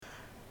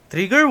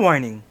Trigger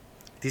warning.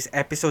 This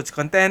episode's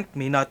content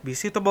may not be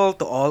suitable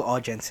to all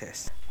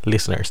audiences.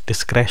 Listeners'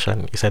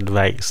 discretion is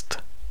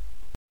advised.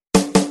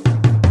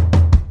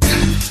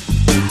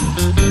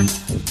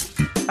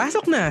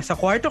 Pasok na sa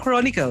Kwarto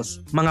Chronicles,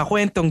 mga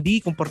kwentong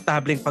di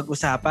komportableng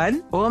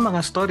pag-usapan, O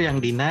mga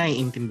storyang di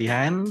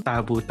naiintindihan,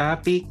 tabu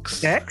topics,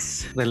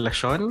 sex,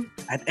 relasyon.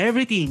 at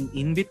everything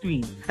in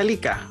between.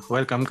 Halika,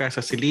 welcome ka sa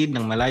silid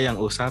ng malayang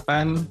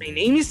usapan. My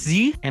name is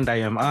Z, And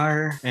I am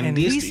R. And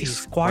this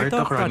is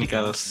Kwarto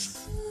Chronicles.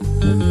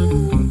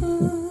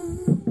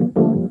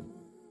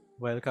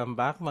 Welcome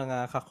back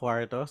mga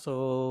kakwarto. So,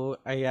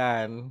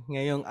 ayan,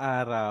 ngayong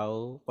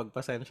araw,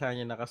 pagpasensya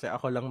niyo na kasi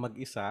ako lang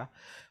mag-isa.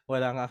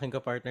 Wala ang aking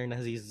kapartner na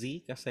si Z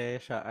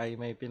kasi siya ay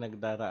may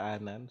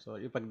pinagdaraanan. So,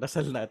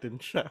 ipagdasal natin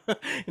siya.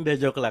 Hindi,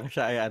 joke lang.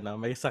 Siya ay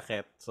may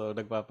sakit. So,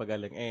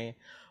 nagpapagaling.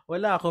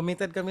 Wala,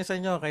 committed kami sa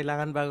inyo.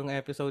 Kailangan bagong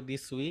episode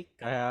this week.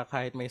 Kaya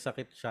kahit may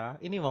sakit siya,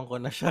 iniwan ko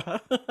na siya.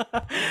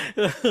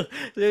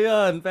 So,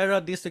 yun.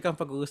 Pero this week ang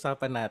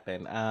pag-uusapan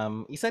natin.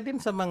 Isa din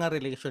sa mga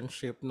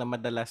relationship na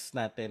madalas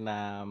natin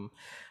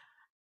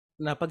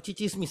na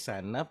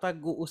pagchichismisan, na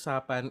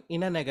pag-uusapan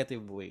in a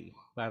negative way.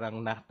 Parang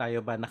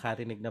tayo ba,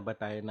 nakarinig na ba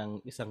tayo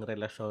ng isang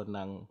relasyon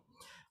ng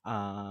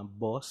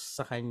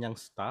boss sa kanyang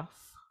staff?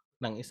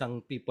 Ng isang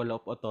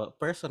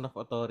person of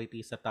authority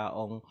sa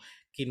taong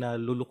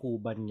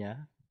kinalulukuban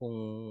niya? Kung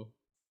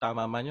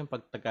tama man yung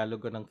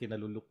pagtagalog ko ng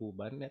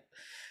kinalulukuban. At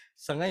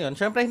sa ngayon,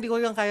 syempre hindi ko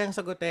yung kayang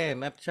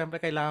sagutin. At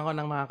syempre kailangan ko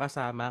ng mga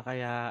kasama.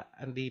 Kaya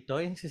andito,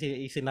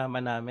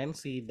 isinama namin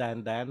si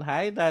Dandan.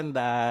 Hi,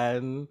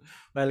 Dandan!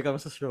 Welcome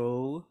sa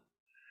show.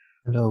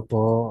 Hello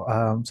po.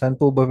 Saan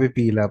po ba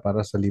pipila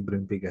para sa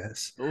libreng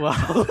bigas?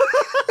 Wow!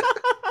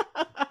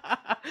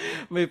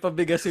 May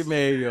pabigas si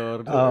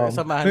Mayor.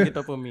 Samahan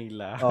kita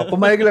pumila.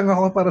 Pumayag lang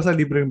ako para sa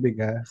libreng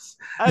bigas.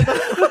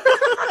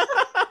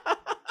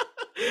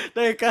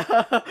 Teka,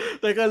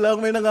 teka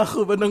lang, may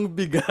nangako ba ng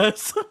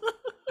bigas?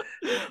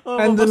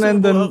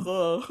 Nandun.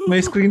 Ako.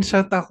 May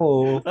screenshot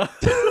ako.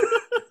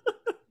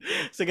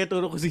 Sige,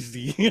 turo ko si Z.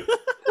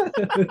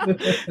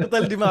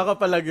 Total, di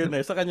makakapalag yun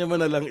eh. Sa kanya mo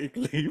na lang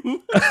i-claim.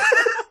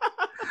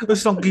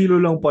 Isang kilo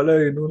lang pala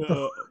eh. No?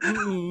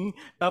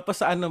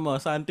 Tapos sa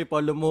sa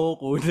antipolo mo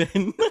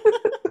kunin.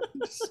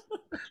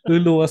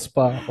 Luluwas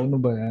pa ako. Ano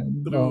ba yan?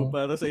 True,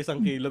 para sa 1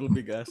 kilong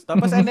bigas.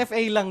 Tapos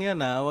NFA lang yan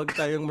Huwag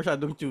tayong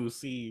masyadong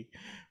choosy.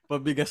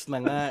 Pabigas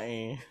na nga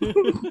eh.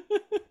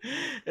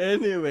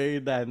 Anyway,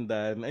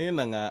 Dandan. Ayun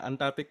na nga.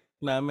 Ang topic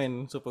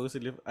namin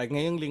supposedly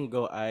ngayong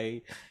linggo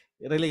ay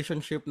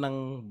relationship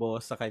ng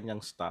boss sa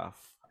kanyang staff.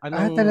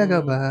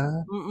 Talaga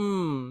ba?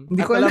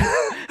 Hindi ko alam.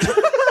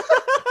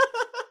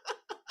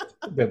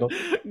 Pero,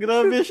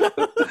 Grabe siya.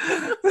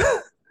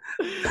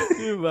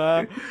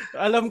 Diba?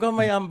 Alam ko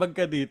may ambag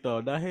ka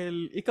dito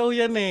dahil ikaw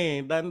yan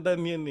eh.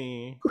 Dandan yan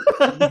eh.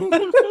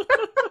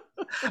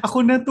 ako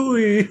na to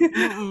eh.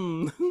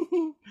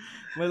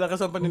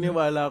 Malakas ang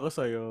paniniwala ko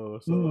sa'yo.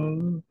 So,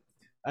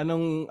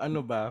 ano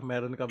ba?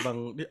 Meron ka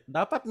bang...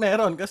 Dapat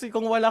meron kasi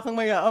kung wala kang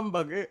may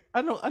aambag,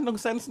 anong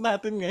sense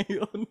natin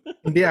ngayon?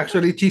 Hindi,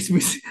 actually,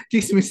 chismis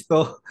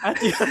to.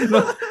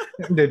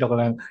 Hindi, joke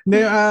lang.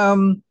 Hindi,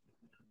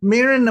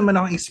 meron naman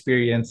akong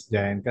experience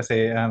dyan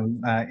kasi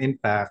in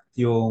fact,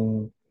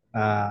 yung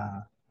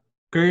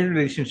current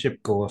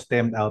relationship ko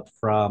stemmed out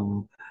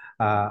from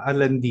a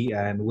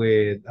landian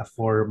with a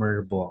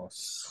former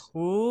boss.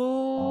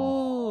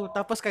 Ooh!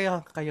 Tapos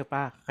kayo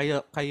pa.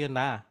 Kayo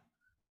na.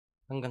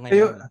 Hanggang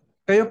ngayon.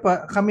 Kayo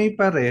pa, kami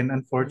pa rin,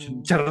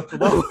 unfortunately. Charot.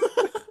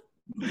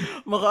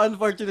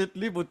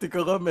 Unfortunately, buti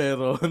ka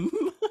meron.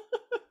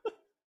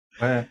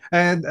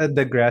 And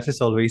the grass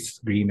is always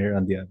greener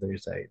on the other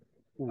side.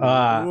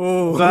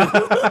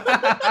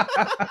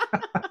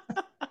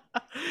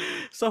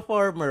 So,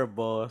 former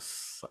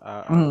boss.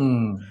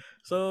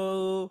 So,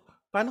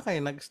 paano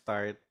kayo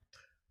nag-start?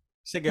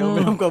 Sige,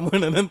 uminom ka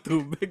muna ng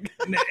tubig.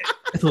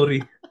 Sorry.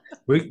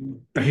 Wait,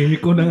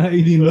 tahimik ko na nga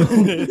ininom.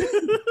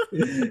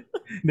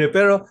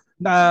 Pero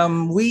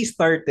we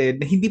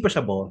started, hindi pa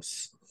siya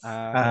boss.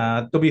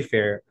 To be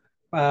fair,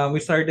 we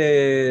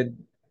started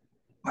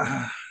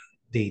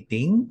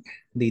dating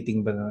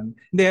ba nun?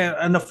 Hindi,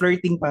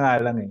 flirting pa nga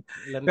lang eh.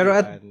 Landian. Pero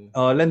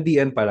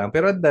landian pa lang.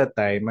 Pero at that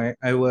time,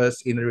 I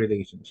was in a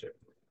relationship.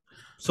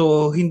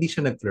 So, hindi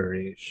siya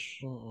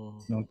nag-flourish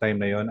nung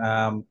time na yon.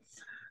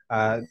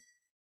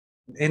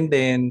 And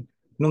then,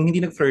 nung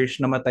hindi nag-flourish,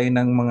 namatay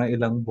ng mga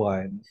ilang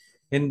buwan.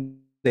 And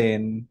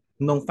then,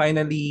 nung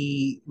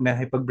finally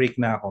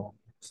nakipag-break na ako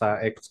sa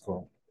ex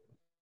ko,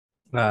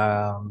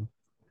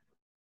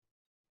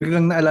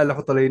 biglang naalala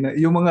ko tuloy na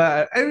yung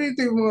mga,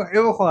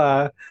 ewan ko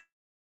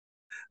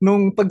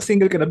nung pag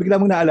single ka na, bigla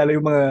mong naalala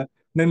yung mga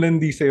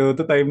nanlandi sa'yo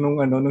to time nung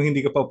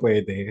hindi ka pa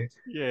pwede.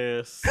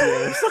 Yes.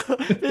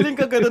 Feeling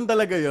ko ganun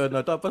talaga yun,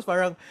 no? Tapos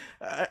parang,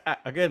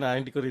 again,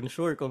 hindi ko rin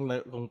sure kung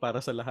para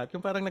sa lahat.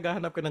 Yung parang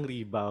naghahanap ka ng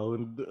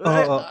rebound.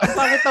 Oo. Ang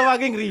pangit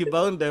tawaging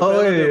rebound, eh.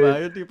 Oo Pero di ba,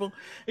 eh. yung tipong,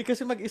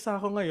 kasi mag-isa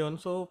ako ngayon,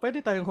 so pwede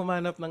tayong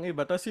humanap ng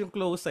iba. Tapos yung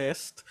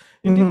closest,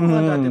 hindi mo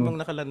nga dati Mhm. mong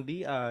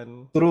nakalandian.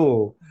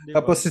 True. Di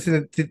ba? Tapos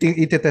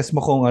itetest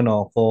mo kung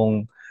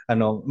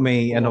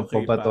may Kung ano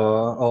pa okay ba to.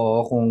 pa. Oo,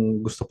 kung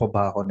gusto pa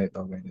ba ako nito,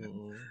 ganyan.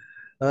 Mm.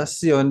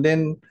 Tapos yun,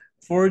 then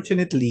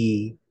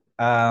fortunately,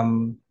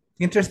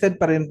 interested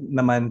pa rin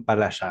naman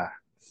pala siya.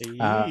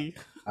 Uh, Eh.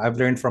 I've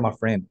learned from a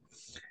friend.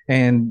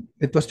 And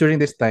it was during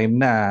this time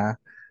na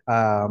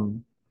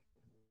um,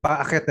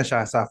 paakyat na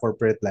siya sa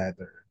corporate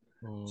ladder.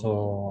 Mm.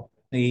 So,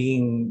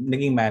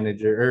 naging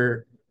manager or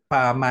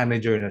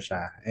pa-manager na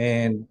siya.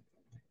 And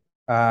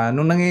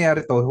nung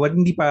nangyayari to,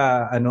 hindi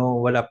pa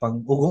wala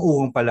pang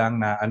ugong-ugong pa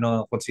lang na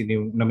kung sino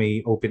yung na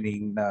may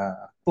opening na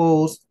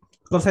post.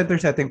 Call center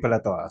setting pala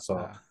to. Ah.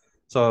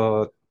 So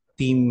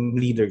team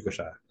leader ko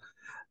siya.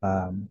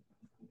 Um,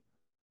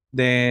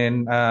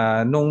 then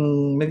nung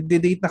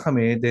nagde-date na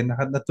kami, then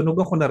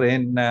natunugan ko na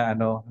rin na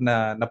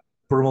na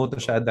promote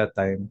siya at that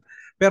time.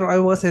 Pero I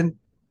wasn't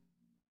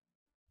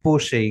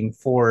pushing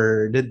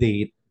for the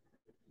date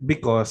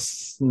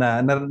because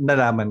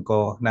nalaman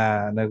ko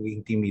na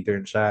naging team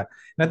leader siya.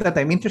 And at that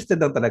time, interested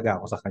lang talaga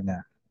ako sa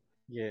kanya.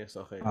 Yes,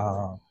 okay.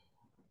 Ah,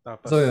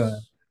 Tapos, so yun.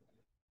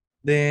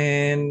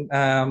 Then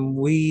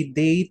we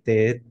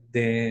dated.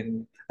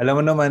 Then alam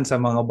mo naman sa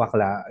mga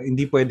bakla,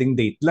 hindi pwedeng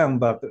date lang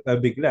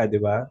bigla, 'di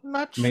ba?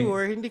 not May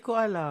sure, hindi ko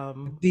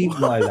alam. hindi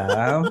mo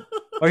alam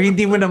or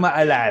hindi mo na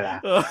maalala.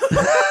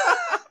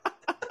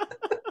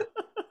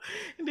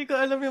 Hindi ko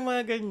alam yung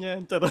mga ganyan.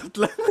 Charot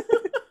lang.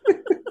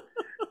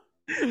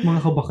 Mga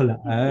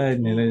kabaklaan.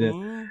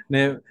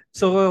 Mm-mm.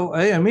 So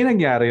ayun, may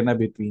nangyari na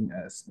between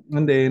us.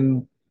 And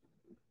then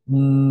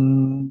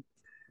mm,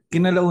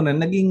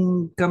 kinalaunan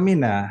naging kami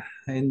na,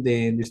 and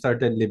then we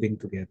started living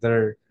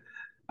together.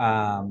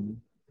 Um,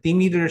 Team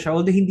leader siya,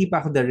 although hindi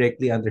pa ako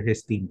directly under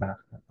his team pa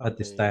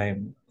at this Okay.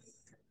 time.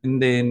 And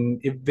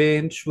then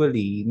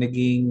eventually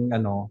naging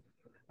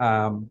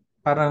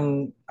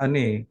parang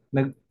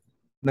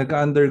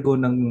nag-undergo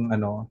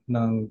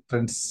ng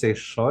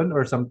transition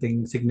or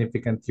something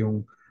significant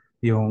yung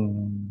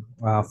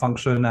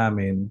function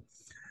namin.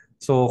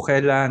 So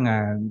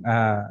kailangan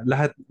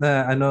lahat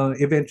na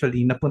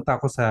eventually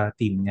napunta ako sa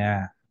team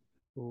niya.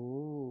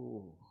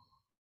 Ooh.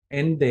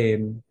 And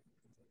then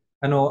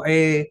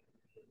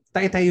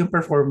tayo yung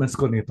performance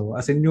ko nito.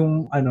 As in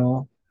yung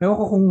ewan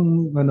ko kung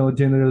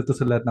general to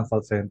sa lahat ng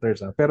call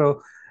centers. Pero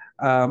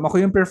ako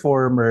yung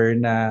performer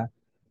na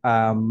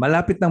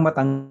malapit ng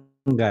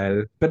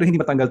matanggal pero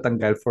hindi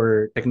matanggal-tanggal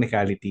for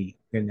technicality.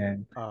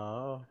 Ganyan.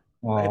 Ah.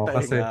 Oo, Tayo-tayo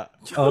kasi nga.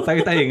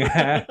 tayo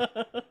nga.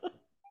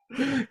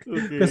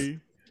 Kasi Okay.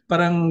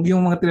 parang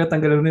yung mga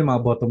tinatanggalan mo yung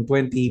mga bottom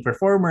 20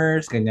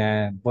 performers,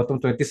 ganyan. Bottom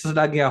 20. So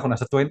lagi ako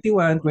nasa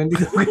 21,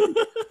 22.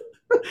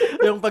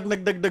 Yung pag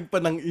nagdagdag pa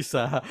ng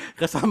isa,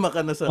 kasama ka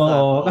na sa Oo,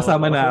 cut-off.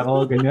 kasama na ako,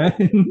 ganyan.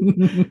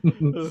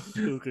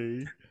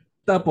 Okay.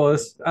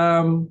 Tapos,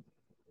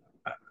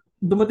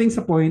 dumating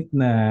sa point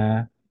na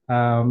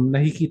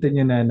nakikita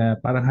niya na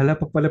parang hala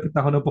papalapit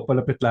ako ng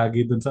papalapit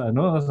lagi dun sa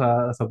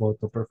sa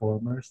Boto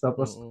performers.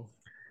 Tapos Oo.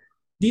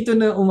 dito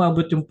na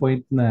umabot yung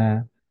point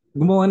na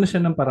gumawa na siya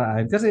ng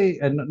paraan kasi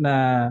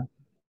na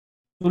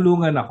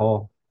tulungan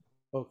ako.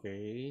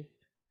 Okay.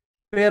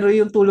 Pero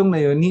yung tulong na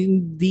yun,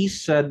 hindi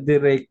siya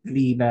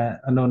directly na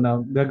na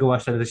gagawa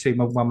siya, let's say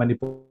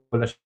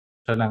magmamanipula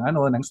siya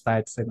ng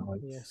stats and all.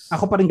 Yes.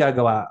 Ako pa rin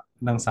gagawa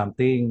ng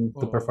something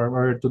to Oo. perform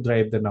or to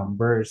drive the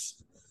numbers.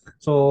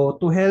 So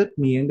to help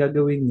me, ang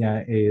gagawin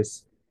niya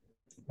is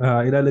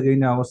ilalagay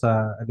niya ako sa,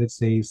 let's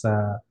say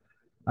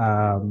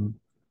um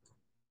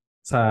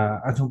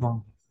ano bang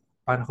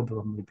paano ko ba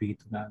mabibigay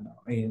ito na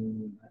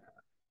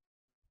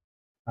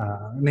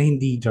na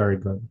hindi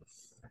jargon.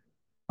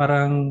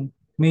 Parang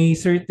may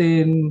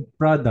certain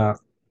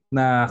product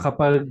na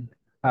kapag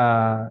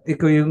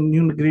ikaw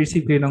yung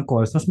nag-receive kayo ng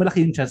calls, mas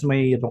malaki yung chance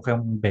may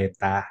kang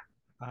benta.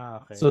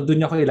 So Okay. doon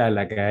niya ko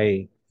ilalagay.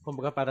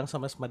 Kumbaga parang sa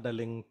mas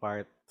madaling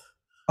part.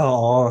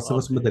 Oo, sa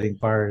mas Okay. madaling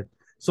part.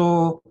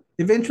 So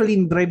eventually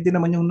drive din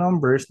naman yung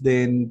numbers,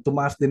 then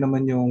tumaas din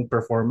naman yung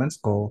performance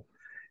ko,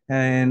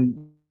 and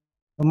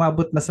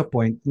umabot na sa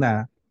point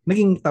na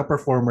naging top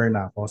performer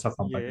na ako sa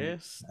company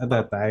Yes. at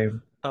that Top. time.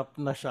 Top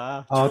na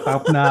siya. Oh,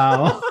 top na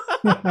ako.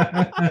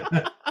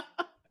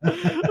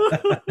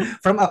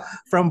 from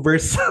from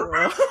verse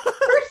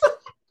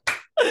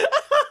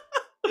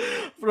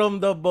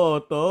From the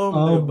bottom,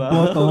 di ba?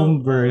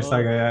 bottom verse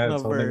Oo. ganyan. Na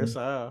So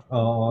versa.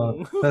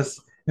 tas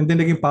hindi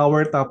naging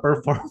power top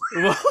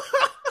performer.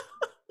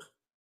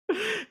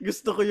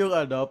 Gusto ko yung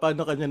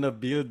paano kanya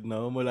na-build,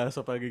 no? Mula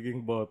sa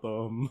pagiging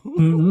bottom.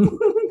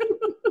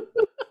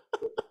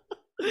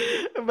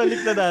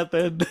 Balik na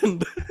natin.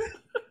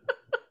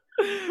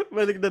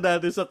 Balik na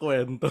natin sa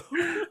kwento.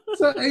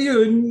 So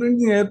ayun,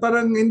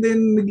 parang and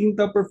then naging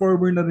top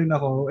performer na rin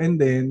ako, and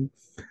then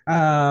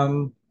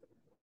um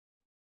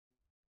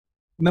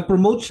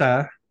na-promote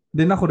siya,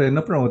 din ako rin,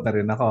 na-promote na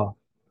rin ako.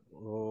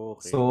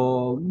 So,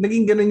 Okay.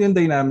 naging ganun yung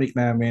dynamic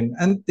namin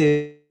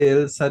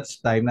until such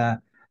time na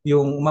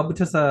yung umabot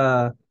siya sa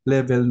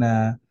level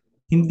na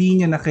hindi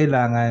niya na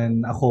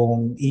kailangan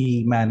akong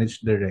i-manage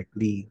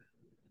directly.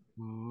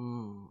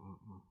 Mm.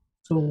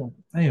 So,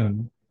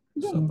 ayun.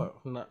 So,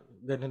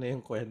 ganun na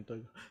yung kwento.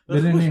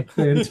 Ganun eh.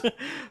 Kwento.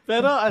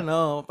 Pero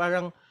ano,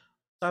 parang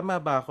tama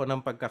ba ako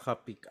ng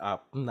pagkaka-pick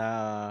up na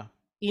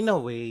in a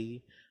way,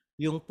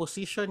 yung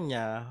position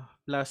niya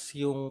plus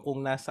yung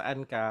kung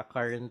nasaan ka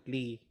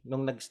currently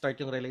nung nag-start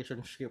yung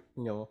relationship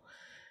nyo,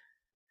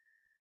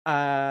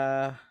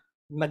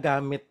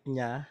 nagamit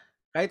niya.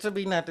 Kahit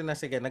sabihin natin na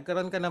sige,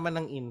 nagkaroon ka naman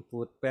ng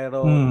input,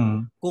 pero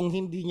Mm. kung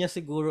hindi niya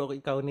siguro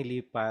ikaw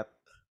nilipat,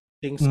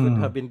 things could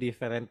have Mm. been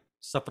different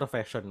sa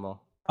profession mo.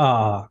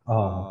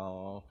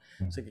 Oo.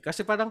 Sige,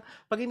 kasi parang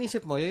pag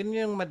inisip mo, yun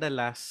yung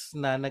madalas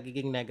na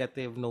nagiging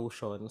negative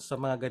notion sa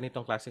mga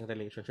ganitong klaseng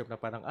relationship na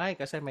parang, ay,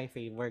 kasi may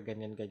favor,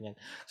 ganyan.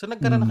 So,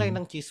 nagkaroon na kayo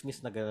ng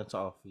chismis na gano'n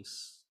sa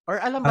office?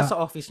 Or alam ba Ah,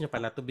 sa office nyo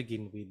pala to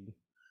begin with?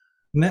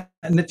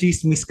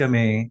 na-chismis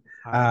kami.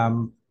 Ah,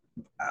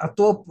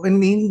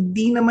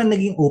 Hindi naman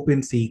naging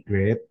open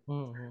secret.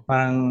 mhm.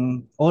 Parang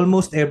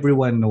almost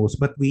everyone knows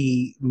but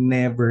we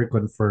never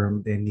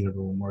confirmed any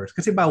rumors.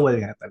 Kasi bawal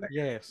nga talaga.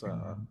 Yes,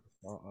 oo.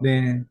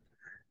 Then,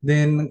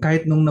 then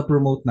kahit nung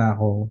na-promote na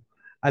ako,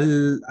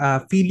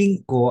 feeling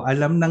ko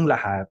alam ng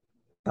lahat.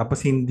 Tapos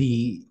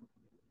hindi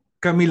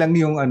kami lang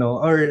yung ano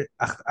or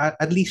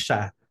at least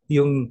siya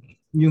yung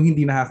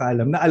hindi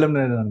nakakaalam na alam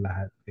na ng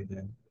lahat.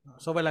 Ganyan.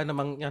 So, wala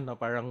namang, ano,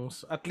 parang,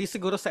 at least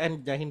siguro sa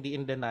end niya, hindi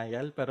in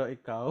denial, pero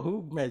ikaw,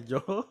 medyo,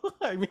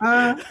 I mean,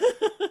 Ah,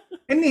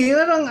 hindi,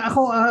 parang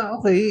ako,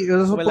 okay.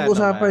 So wala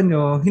pag-usapan naman.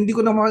 nyo,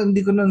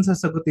 hindi ko na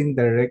sasagutin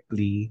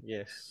directly.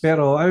 Yes.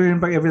 Pero, I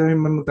mean, pag every time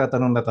may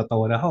magtatanong,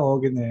 natatawa na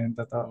ako, ganyan. Mm.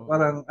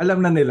 Parang alam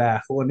na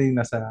nila kung ano yung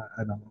nasa,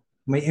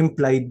 may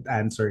implied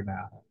answer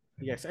na ako.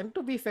 Yes, and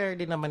to be fair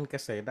din naman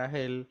kasi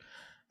dahil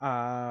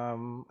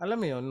alam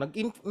mo 'yun, nag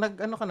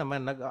ano ka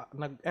naman,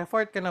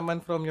 nag-effort ka naman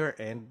from your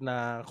end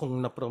na kung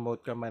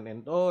na-promote ka man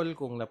and all,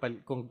 kung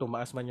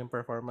tumaas man yung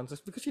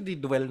performances because you did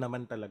well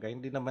naman talaga.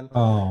 Hindi naman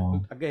Oo.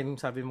 again,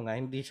 sabi mo nga,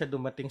 hindi siya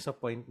dumating sa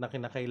point na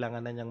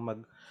kinakailangan na niyang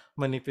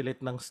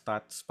mag-manipulate ng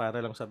stats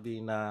para lang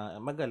sabihin na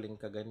magaling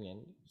ka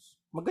ganyan.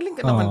 Magaling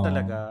ka naman Oo.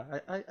 talaga.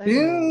 I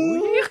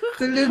know. Yung,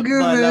 talaga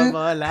ba?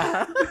 Bola.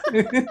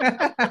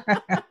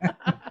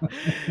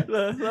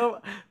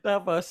 So,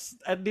 tapos,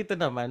 dito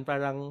naman,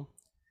 parang,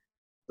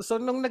 so,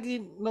 nung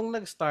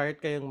nag-start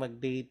kayong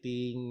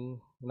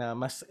mag-dating, na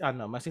mas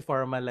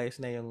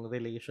i-formalize na yung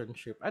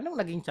relationship, anong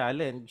naging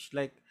challenge?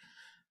 Like,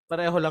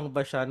 pareho lang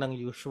ba siya ng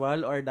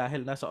usual or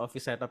dahil nasa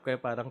office setup kayo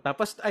parang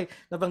tapos ay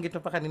nabanggit mo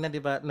pa kanina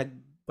 'di ba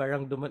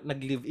parang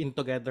nag-live in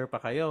together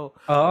pa kayo.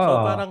 So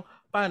Oo. parang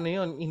paano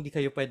 'yon? Hindi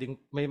kayo pwedeng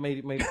may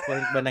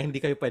point ba na hindi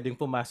kayo pwedeng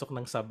pumasok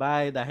ng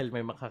sabay dahil may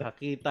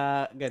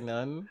makakakita,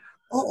 ganon?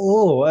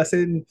 Oo. As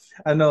in,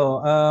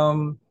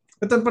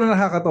 ito pa na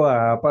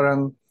nakakatawa.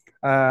 Parang,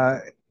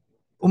 ah,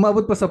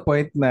 umabot pa sa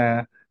point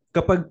na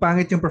kapag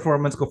pangit yung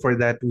performance ko for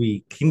that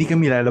week, hindi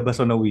kami lalabas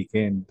on a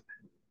weekend.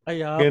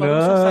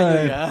 Parusa sa'yo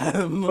Ganon.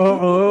 yan.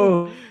 Oo.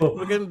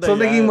 Maganda So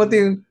yan.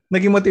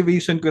 naging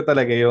motivation ko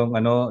talaga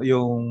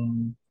yung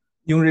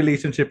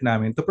relationship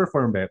namin to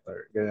perform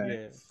better. Ganun.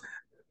 Yeah.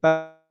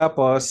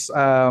 Tapos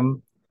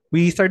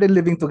we started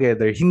living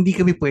together. Hindi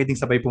kami pwedeng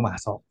sabay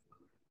pumasok.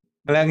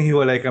 Kailangan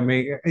hiwalay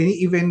kami.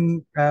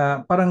 Even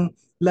parang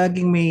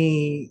laging may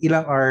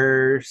ilang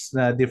hours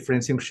na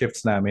difference yung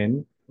shifts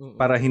namin Mm-mm.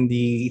 para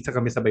hindi isa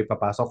kami sabay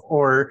papasok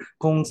or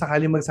kung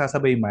sakali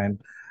magsasabay man,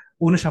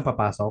 una siyang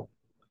papasok.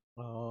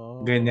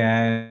 Oh.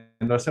 Ganyan.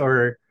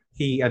 Or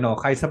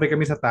kahit sabay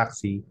kami sa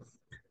taxi,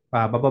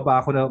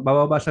 bababa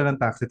siya ng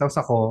taxi, tapos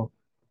ako,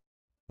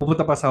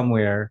 pupunta pa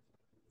somewhere,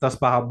 tapos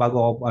bago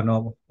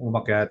ako,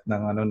 umakyat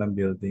ng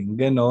building.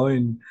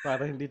 Ganon.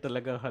 Para hindi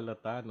talaga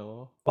halata,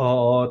 no?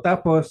 Oo.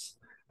 Tapos,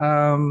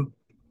 um,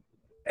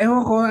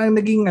 ewan ko,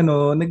 naging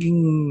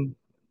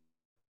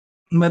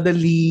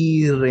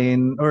madali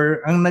rin,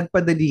 or ang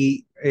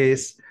nagpadali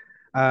is,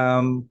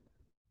 um,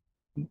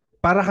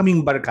 para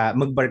kaming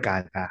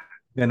magbarkada.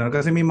 Ganon.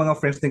 Kasi may mga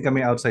friends din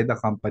kami outside the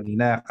company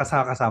na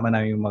kasama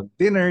namin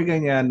mag-dinner,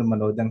 ganyan,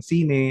 manood ng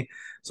sine.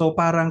 So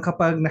parang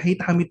kapag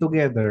nakita kami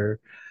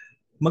together,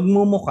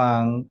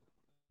 magmumukhang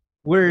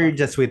we're La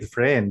just with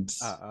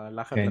friends.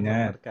 lakad lang ng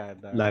Ganyan.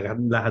 barkada.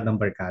 Lahat ng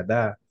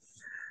barkada.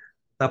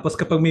 Tapos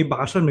kapag may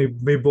bakasyon,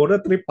 may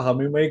Bora trip pa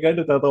kami, may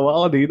gano'n, tatawa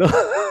ako dito.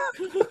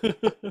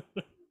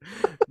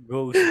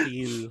 Go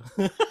steal.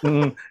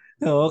 Mm.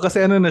 Oo,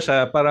 kasi na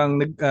siya,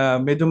 parang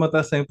medyo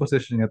mataas na yung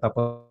position niya,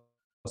 tapos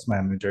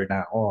manager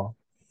na ako.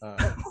 Ah.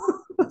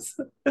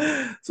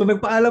 So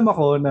nagpaalam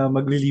ako na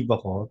magli-leave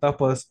ako.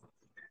 Tapos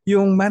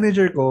yung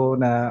manager ko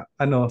na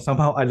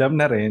somehow alam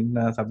na rin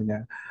na sabi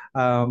niya,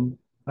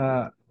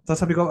 so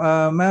sabi ko,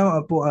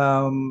 ma'am,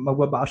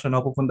 magbabakasyon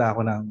ako, pupunta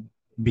ako ng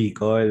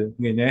Bicol.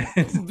 Ganyan.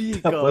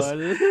 Tapos,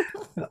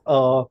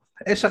 Bicol.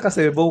 siya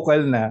kasi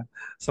vocal na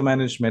sa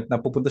management na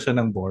pupunta siya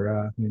ng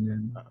Bora.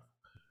 Ganyan.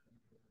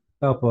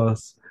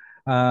 Tapos,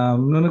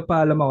 nung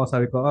nagpaalam ako,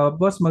 sabi ko,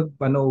 boss,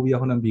 uwi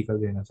ako ng Bicol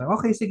din. Sabi,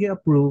 okay, sige,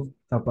 approve.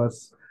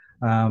 Tapos,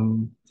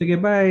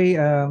 sige, bye.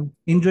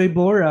 Enjoy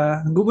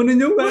Bora. Gumanon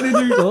yung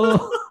manager ko.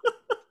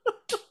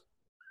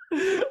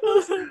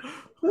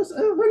 Tapos,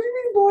 what do you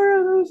mean Bora?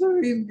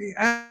 Sabi,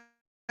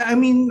 I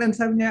mean, ang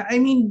sabi niya,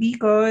 I mean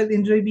Bicol.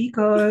 Enjoy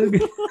Bicol.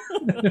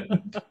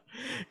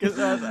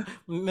 Kasi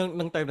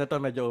nung time na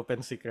to, medyo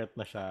open secret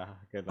na siya.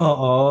 Ganun.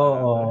 Oo,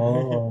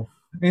 oo.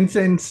 And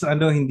since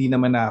hindi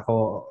naman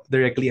ako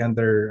directly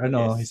under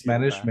Yes, his yun pa.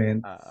 management.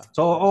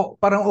 So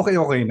parang okay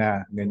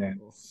na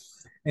ganyan.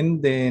 And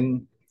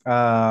then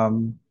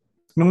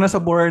nung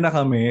nasa Bora na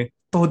kami,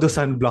 todo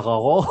sunblock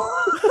ako.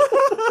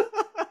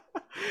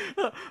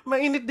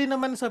 Mainit din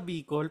naman sa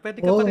Bicol.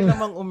 Pwede ka pa rin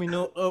namang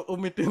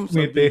umitim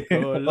sa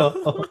Bicol.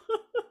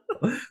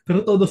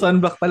 Pero todo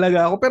sunblock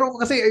talaga ako. Pero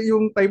kasi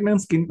yung type ng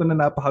skin ko na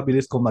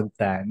napakabilis ko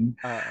mag-tan.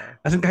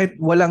 As in kahit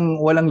walang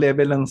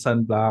level ng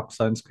sunblock,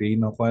 sunscreen,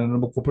 kung ano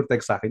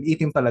magpo-protect sa akin,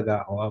 itim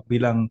talaga ako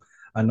bilang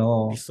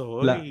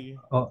tisoy.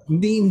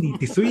 Hindi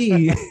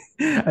tisoy.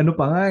 Ano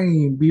pa nga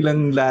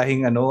bilang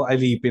lahing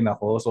alipin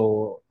ako. So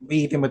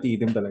itim at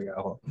itim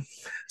talaga ako.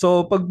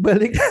 So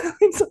pagbalik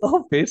namin sa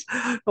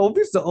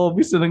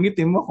office na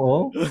nangitim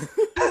ako.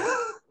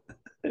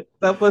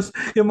 Tapos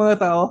yung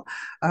mga tao,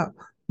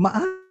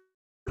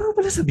 maaraw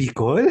pala sa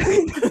Bicol?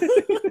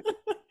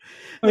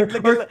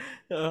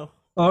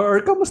 or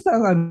kamusta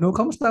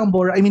ang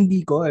Bora? I mean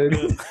Bicol.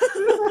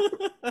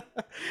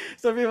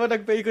 Sabi mo,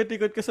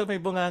 nagpaikot-ikot ka sa may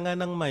bunganga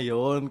ng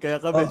mayon, kaya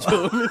ka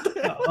medyo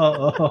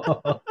Oo.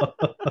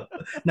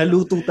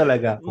 Naluto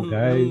talaga ako,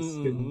 guys.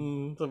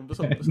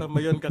 Sa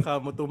mayon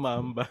ka mo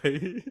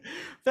tumambay.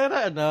 Pero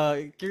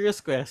curious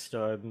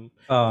question.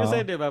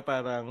 Kasi 'di ba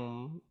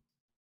parang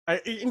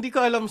hindi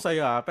ko alam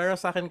sa'yo pero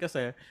sa akin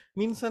kasi,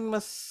 minsan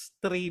mas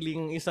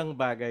thrilling isang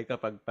bagay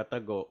kapag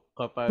patago,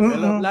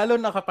 lalo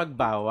na kapag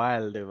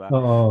bawal, di ba?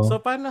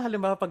 So, paano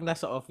halimbawa pag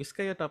nasa office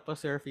kayo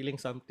tapos you're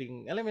feeling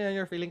something, alam mo yun,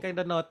 you're feeling kind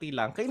of naughty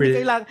lang.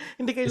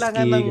 Hindi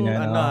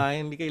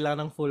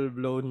kailangan ng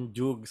full-blown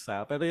jugs,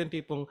 pero yung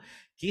tipong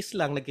kiss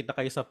lang, nagkita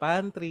kayo sa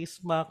pantry,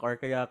 smack,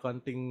 or kaya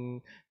konting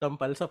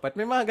tampal sa pat.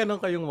 May mga ganun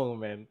kayong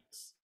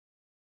moments.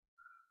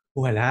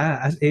 Wala.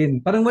 As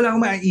in, parang wala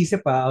akong maiisip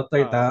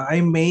outright.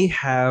 I may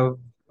have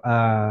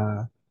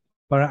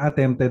parang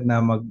attempted na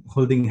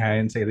mag-holding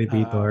hands sa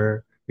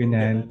elevator.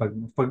 Ganyan. Pag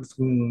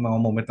mga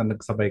moment na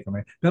nagsabay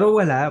kami. Pero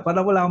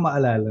parang wala akong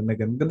maalala na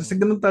ganun. Kasi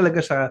ganun talaga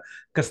siya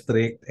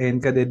ka-strict and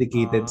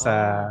ka-dedicated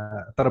sa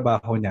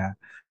trabaho niya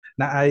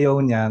na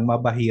ayaw niyang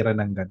mabahira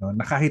ng ganun.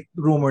 Na kahit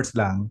rumors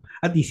lang,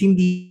 at least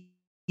hindi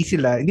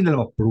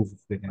nila ma-prove.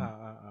 Ganyan.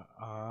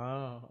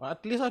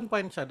 At least on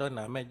point siya doon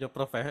medyo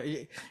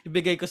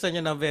ibigay ko sa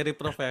inyo na very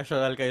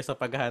professional kayo sa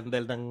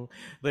pag-handle ng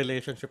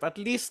relationship, at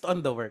least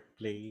on the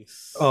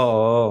workplace.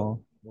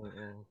 Oo.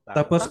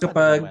 Tapos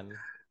kapag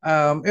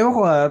ewan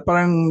ko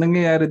parang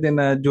nangyayari din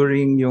na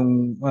during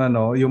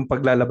yung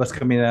paglalabas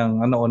kami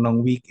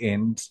ng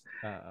weekends.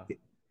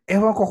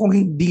 Ewan ko kung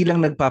hindi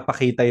lang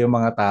nagpapakita yung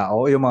mga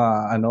tao, yung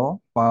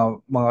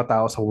mga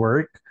tao sa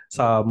work,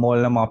 sa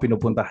mall na mga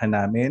pinupuntahan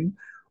namin,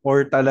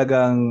 or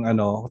talagang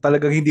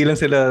hindi lang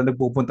sila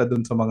nagpupunta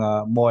dun sa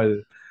mga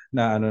mall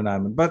na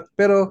namin.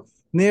 Pero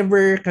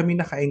never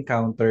kami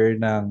naka-encounter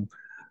ng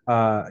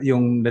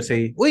yung let's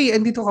say, uy,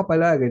 andito ka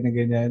pala,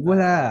 ganyan.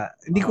 Wala.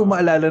 Hindi ko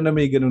maalala na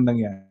may ganun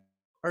nangyari.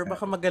 Or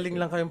baka magaling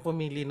lang kayong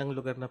pumili ng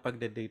lugar na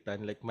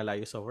pagde-datean, like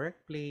malayo sa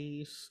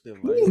workplace, di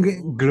ba?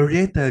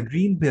 Glorieta,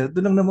 Greenbelt,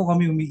 doon lang naman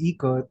kami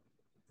umiikot.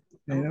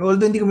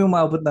 Although hindi kami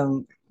umabot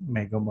ng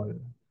Mega Mall.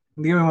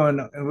 Hindi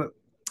kami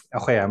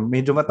okay,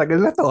 medyo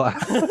matagal na to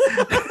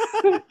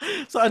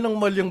So anong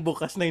mall yung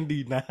bukas na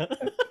hindi na?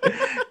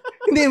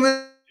 Hindi,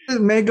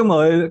 Mega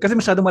Mall, kasi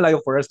masyadong malayo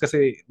for us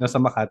kasi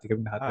nasa Makati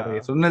kami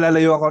nakatira. So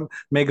nalalayo ako,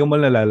 Mega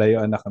Mall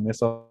nalalayo na kami.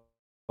 So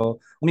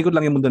umikot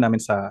lang yung mundo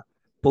namin sa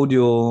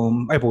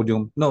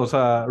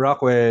sa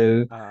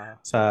Rockwell,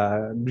 sa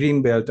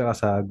Greenbelt, at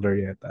sa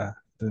Glorieta.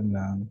 Doon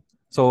lang.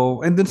 So,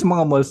 and dun sa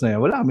mga malls na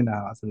yan, wala kami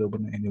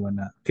nakakasalubong ng anyone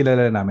na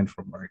kilala namin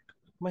from work.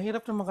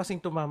 Mahirap naman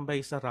kasing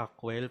tumambay sa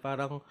Rockwell.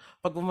 Parang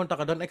pag pumunta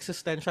ka doon,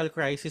 existential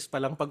crisis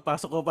pa lang,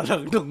 pagpasok ko pa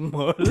lang ng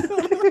mall.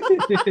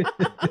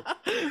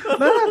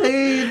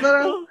 Bakit?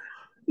 Parang,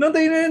 noong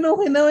tayo na yun,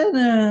 okay naman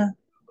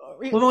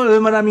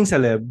maraming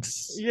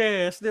celebs.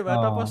 Yes, di ba?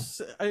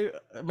 Tapos,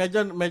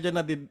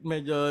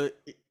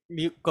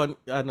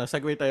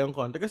 segue tayong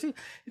konti. Kasi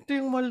ito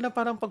yung mall na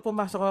parang pag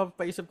pumasok ka,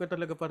 paisip ko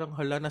talaga parang,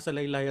 hala, nasa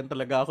laylayan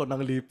talaga ako ng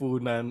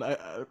lipunan.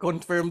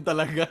 Confirm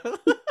talaga.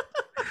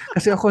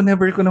 Kasi ako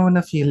never ko naman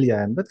na-feel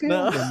yan. Ba't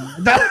kayo?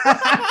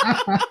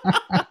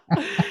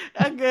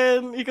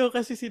 Again, ikaw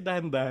kasi si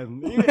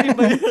Dandan.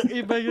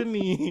 Iba yun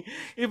eh.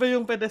 Iba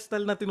yung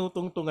pedestal na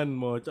tinutungtungan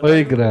mo.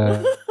 Oy,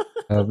 grabe.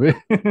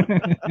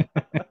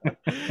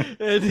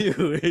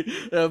 Anyway,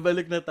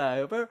 balik na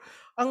tayo. Pero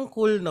ang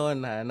cool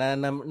noon na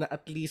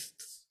at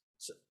least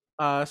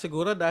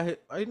Siguro dahil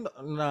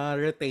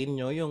na-retain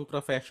nyo yung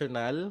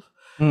professional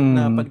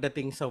na Mm.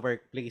 pagdating sa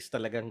workplace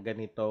talagang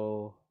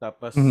ganito.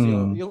 Tapos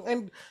Mm. yung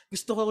and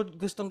gusto ko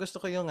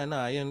yung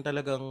yung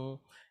talagang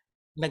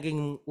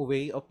naging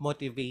way of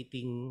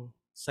motivating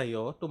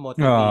sa'yo to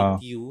motivate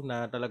Oo. you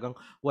na talagang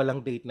walang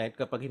date night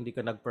kapag hindi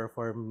ka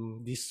nag-perform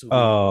this week, 'di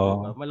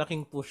ba? Oo.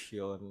 Malaking push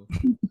 'yon.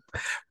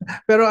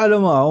 Pero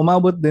alam mo,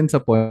 umabot din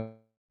sa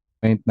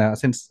point na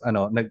since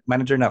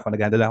nag-manager na ako,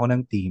 nag-handle ako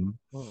ng team,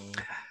 Mm.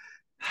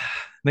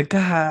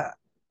 nagka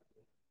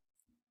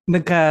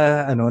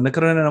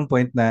nagkaroon na ng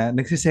point na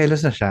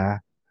nagsiselos na siya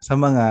sa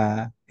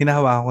mga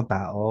hinahawakan kong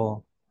tao.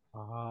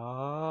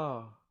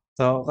 Ah.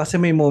 So, kasi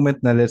may moment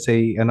na let's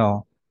say,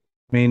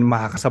 may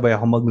makakasabay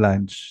ako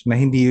mag-lunch na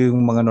hindi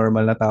yung mga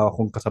normal na tao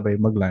kong kasabay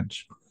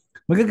mag-lunch.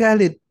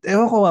 Magagalit.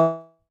 Ewan ko,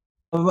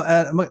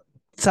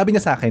 sabi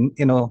niya sa akin,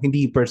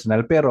 hindi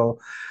personal, pero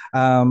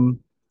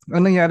ang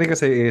nangyari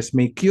kasi is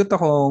may cute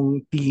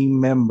akong team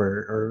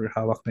member or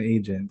hawak na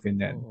agent,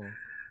 ganyan. Oo.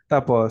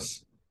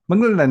 Tapos,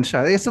 magla-lunch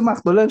siya.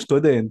 Sumakto lunch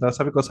ko din. Tapos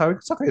sabi ko sa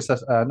kayo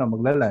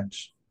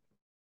magla-lunch.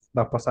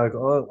 Tapos sabi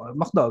ko,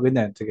 McDo,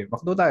 ganyan. Sige,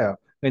 McDo tayo.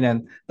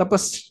 Ganyan.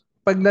 Tapos,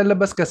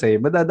 paglalabas kasi,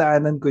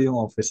 madadaanan ko yung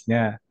office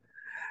niya.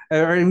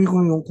 Or I mean,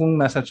 kung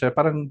nasa siya,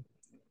 parang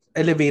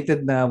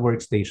elevated na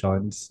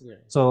workstations. Yeah.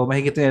 So,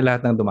 makikita niya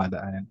lahat ng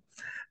dumadaan.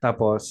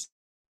 Tapos,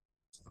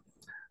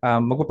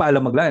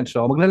 magpapaalam mag-lunch.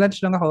 So, magla-lunch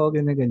lang ako,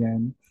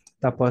 ganyan-ganyan.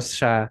 Tapos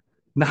siya,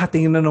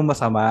 nakatingin na nung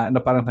masama na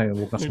parang sabi,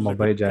 huwag kang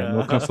sumabay Lagot ka. dyan,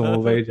 huwag kang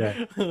sumabay dyan.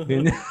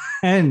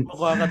 Ganyan.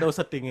 Mukha ka daw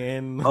sa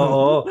tingin.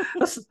 Oo.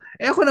 Tapos,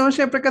 ako naman,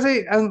 syempre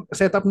kasi ang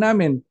setup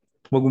namin,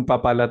 huwag mong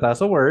papalata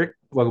sa work,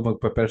 huwag mong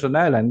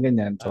magpa-personalan,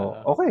 ganyan. So,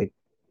 Ah. okay.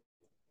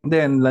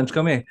 Then, lunch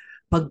kami.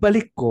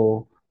 Pagbalik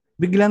ko,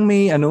 biglang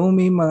may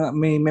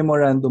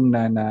memorandum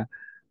na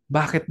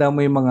bakit daw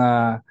may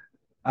mga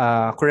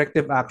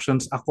corrective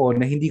actions ako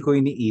na hindi ko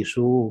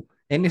ini-issue.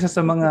 And isa sa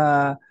mga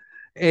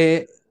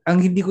ang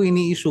hindi ko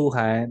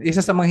ini-issuehan, isa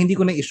sa mga hindi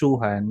ko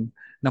na-issuehan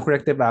ng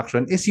corrective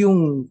action is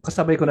yung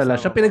kasabay ko na lang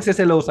siya, Kasama mo.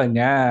 pinagseselosan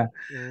niya.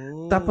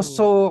 Tapos Mm.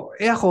 so,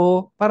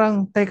 ako,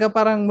 parang, teka,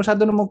 parang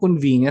masyado namang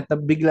convenient na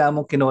bigla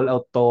mong kinall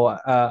out to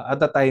at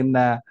the time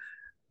na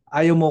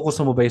ayaw mo ko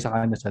sumubay sa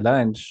kanya sa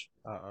lunch.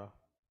 Oo.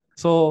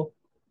 So,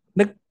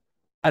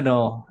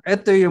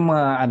 ito yung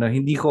mga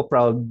hindi ko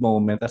proud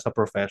moment as a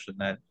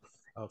professional.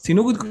 Okay.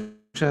 Sinugod ko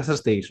siya sa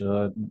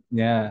station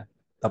niya.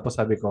 Tapos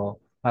sabi ko,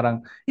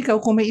 parang,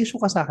 ikaw kung may issue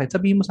ka sa akin,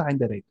 sabihin mo sa akin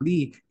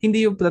directly.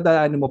 Hindi yung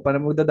dadaanin mo para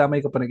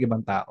magdadamay ka pa ng ibang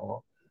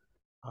tao.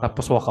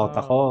 Tapos walkout Ah.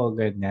 ako,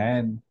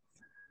 ganyan.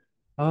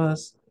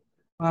 Tapos,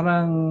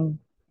 parang,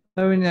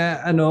 sabi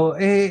niya,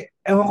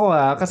 ewan ko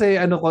kasi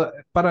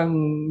parang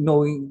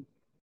knowing,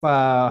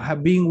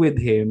 being with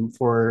him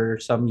for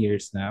some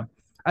years na,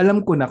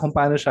 alam ko na kung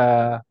paano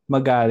siya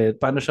magalit,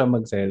 paano siya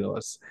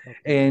magselos.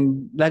 Okay.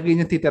 And lagi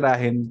niya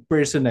titirahin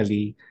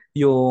personally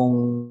yung,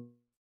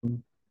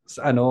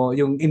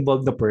 yung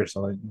involved na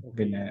person.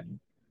 Okay. Ganyan.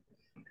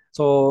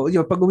 So,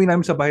 yun, pag uwi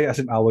namin sa bahay, as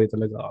in away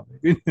talaga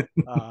kami.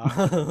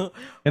 Ah.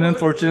 And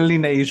unfortunately,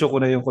 na-issue ko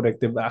na yung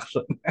corrective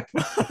action.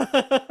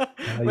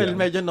 Well,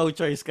 Ayun. medyo no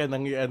choice ka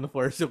nang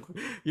i-enforce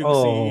yung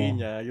CA Oo.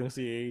 niya, yung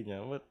CA niya.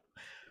 But,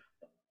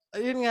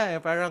 ayun nga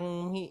parang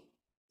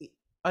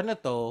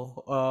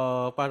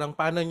parang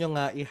paano nyo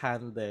nga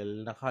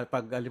i-handle na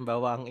kapag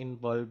halimbawa ang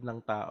involved ng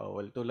tao,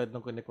 well, tulad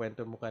ng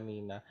kunikwento mo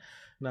kanina,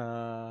 na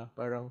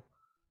parang,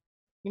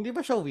 hindi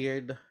ba siya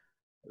weird?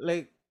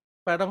 Like,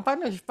 parang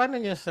paano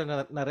nyo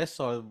siya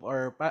na-resolve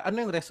or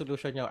ano yung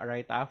resolution nyo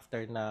right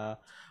after na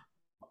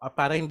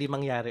para hindi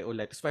mangyari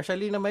ulit.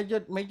 Especially na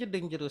medyo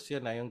dangerous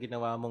yun yung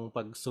ginawa mong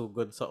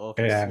pagsugod sa Kaya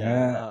office nga. niya.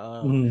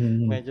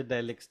 Mm. Medyo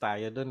delix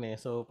tayo dun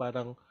So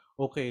parang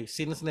okay,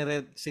 since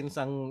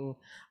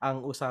ang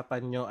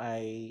usapan nyo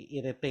ay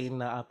i-retain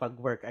na pag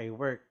work ay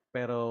work,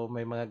 pero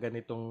may mga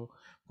ganitong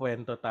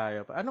kwento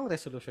tayo. Anong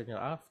resolution nyo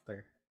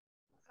after?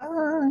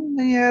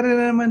 Nangyari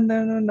naman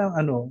na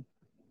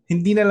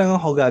hindi na lang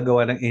ako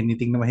gagawa ng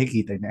anything na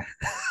makikita niya.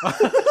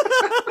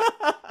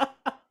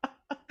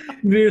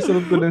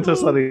 Niresolve ko din sa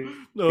sarili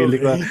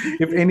ko. Okay.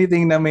 If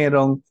anything na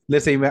merong,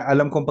 let's say,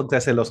 alam kong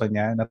pagsaselosan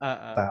niya na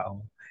Ah,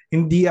 tao,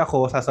 hindi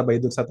ako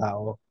sasabay dun sa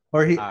tao.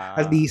 Or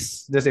at ah.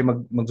 least, let's say,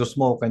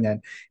 mag-smoke,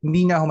 kanyan.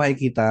 Hindi niya ako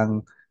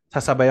makikitang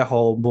sasabay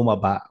ako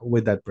bumaba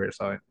with that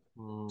person.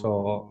 So,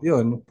 Hmm.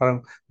 yun,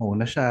 parang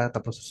mauna siya,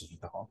 tapos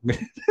susunod ako.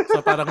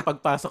 So parang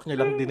pagpasok nyo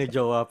lang din ni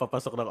Jowa,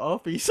 papasok ng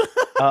office.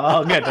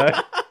 Oo, gano'n.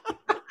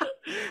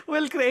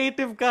 Well,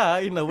 creative ka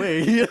in a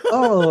way.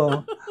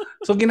 Oo.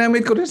 So,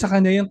 ginamit ko rin sa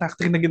kanya yung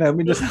tactic na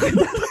ginamit niya sa akin.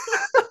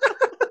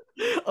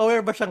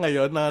 Aware ba siya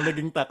ngayon na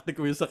naging tactic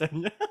mo yun sa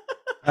kanya?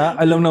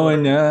 Alam naman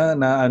Before? niya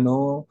na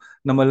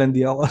na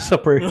malandi ako sa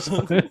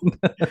person.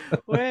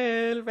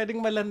 Well, pwedeng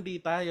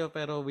malandi tayo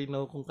pero we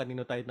know kung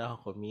kanino tayo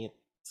nakakommit.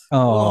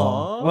 Oo.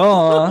 Aww.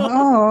 Oo.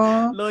 Oo.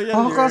 Loyal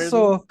yun.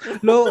 Kaso,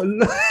 lo,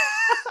 lo,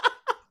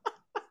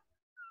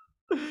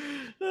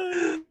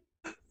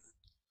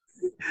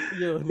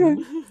 Yun.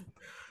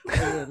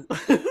 Ayun.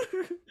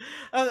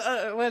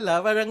 Wala,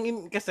 parang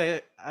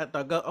kasi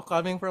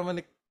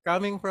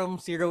coming from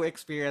zero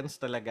experience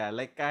talaga.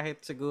 Like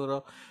kahit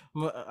siguro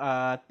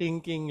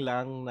thinking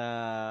lang na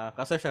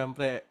kasi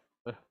syempre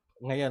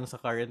ngayon sa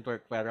current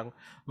work parang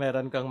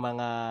meron kang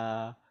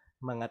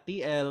mga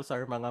TLs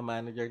or mga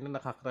manager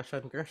na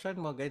nakakrushan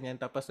mo ganyan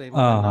tapos may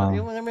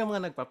mga may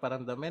mga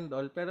nagpaparamdam and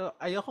all pero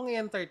ayokong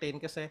i-entertain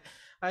kasi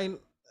ay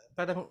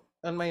parang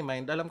on my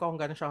mind alam ko kung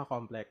gaano siya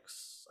ka-complex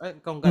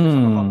kung gaano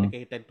siya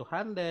ka-complicated to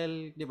handle,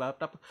 di ba?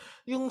 Tapos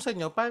yung sa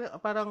inyo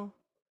parang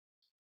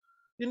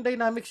yung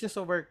dynamics niya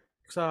sa work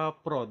sa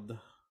prod.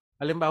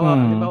 Halimbawa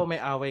may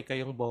away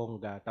kayong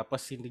bongga tapos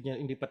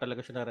hindi pa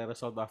talaga siya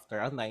nare-resolve after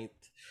a night.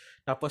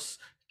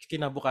 Tapos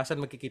kinabukasan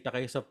magkikita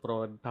kayo sa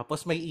prod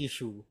tapos may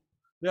issue.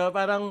 Di ba?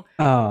 Parang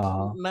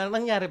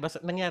nangyari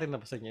na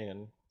ba sa inyo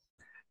yun?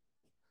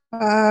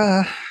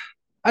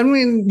 I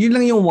mean, yun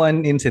lang yung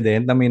one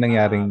incident na may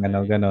nangyaring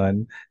Okay.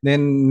 ganon.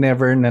 Then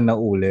never na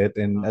naulit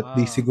and at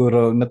least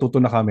siguro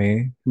natuto na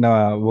kami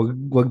na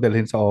wag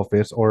dalhin sa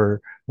office or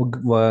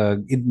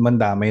wag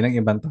mandamay ng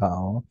ibang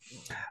tao.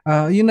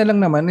 Yun na lang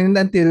naman and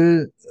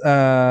until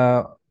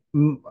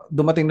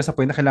dumating na sa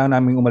point na kailangan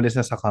naming umalis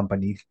na sa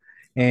company.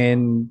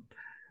 And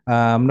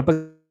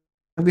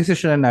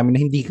napag-desisyon na namin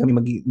na hindi kami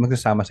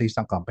magsasama sa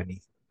isang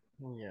company.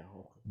 Yeah.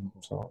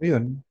 So,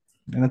 yun.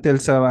 Until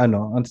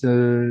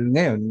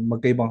ngayon,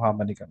 magkaibang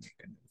company kami.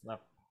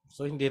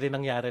 So, hindi rin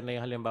nangyari na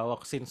yung halimbawa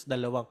since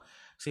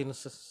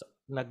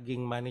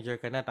naging manager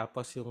ka na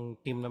tapos yung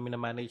team na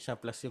minamanage na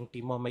plus yung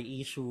team mo may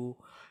issue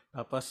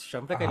tapos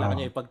syempre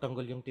kailangan nyo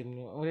ipagtanggol yung team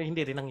nyo.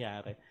 Hindi rin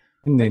nangyari.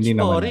 Hindi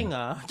boring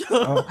naman.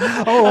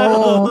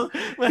 Oo.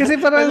 Kasi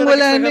parang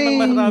wala na ng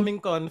maraming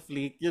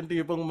conflict. Yung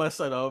tipong mas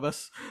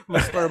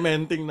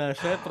tormenting na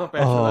shit,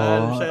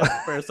 professional, shit,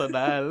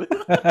 personal.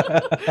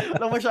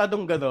 Wala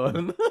masyadong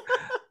ganon.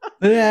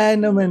 Wala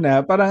naman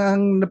na. Parang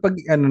ang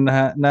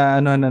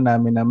na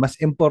namin na mas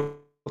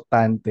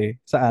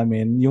importante sa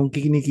amin yung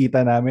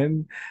kinikita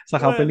namin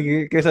sa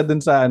company kaysa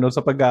dun sa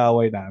sa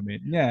pag-aaway namin.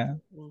 Yeah.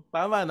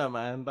 Tama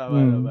naman.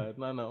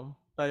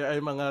 Tayo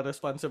ay mga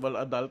responsible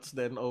adults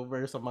din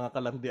over sa mga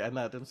kalandian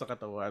natin sa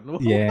katawan.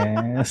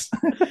 Yes.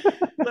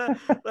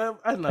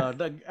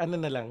 Ano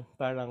na lang,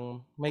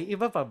 parang may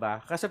iba pa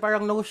ba? Kasi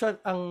parang notion,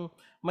 ang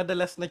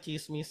madalas na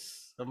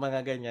chismis sa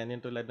mga ganyan,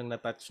 yung tulad ng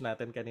na-touch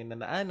natin kanina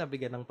na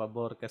nabigyan ng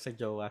pabor kasi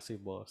jowa si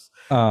boss.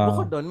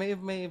 Bukod doon,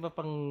 may iba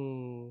pang,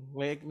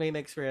 may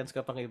na-experience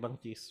ka pang ibang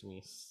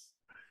chismis.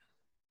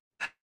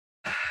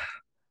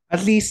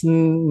 At least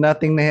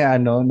nothing na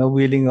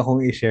willing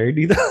akong i-share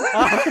dito.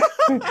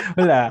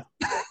 Wala.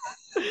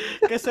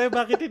 Kasi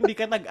bakit hindi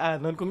ka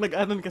nag-anon? Kung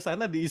nag-anon ka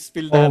sana,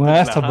 di-spill natin lahat. Oo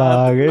nga, sa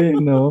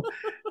bagay, no?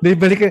 Di,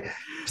 balik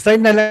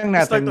start na lang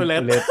natin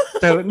ulit.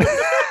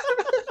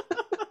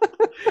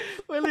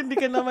 Well, hindi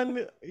ka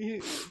naman,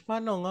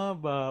 paano nga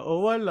ba?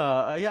 O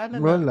wala, ayaan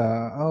na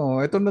wala.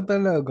 Ito na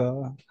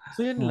talaga.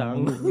 So, yun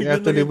lang. We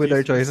have to live with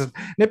our choices.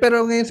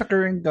 Pero ngayon sa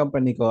current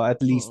company ko, at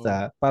least,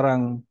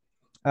 parang,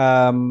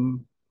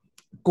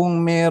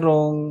 kung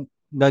merong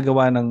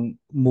gagawa ng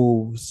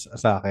moves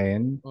sa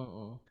akin,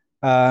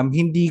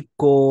 hindi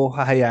ko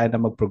hahayaan na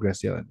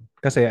mag-progress yun.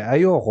 Kasi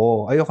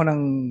ayoko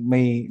nang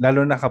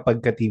lalo na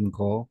kapag ka-team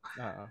ko.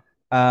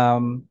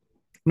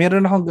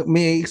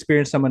 May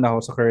experience naman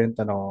ako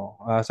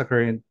sa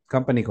current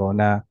company ko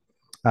na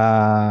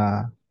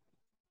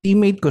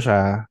teammate ko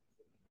siya,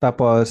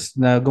 tapos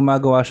na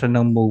gumagawa siya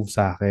ng move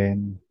sa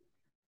akin.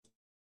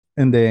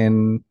 And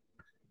then,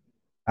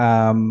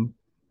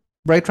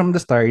 right from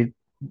the start,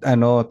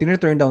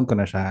 tinurn down ko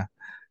na siya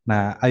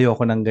na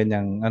ayoko ng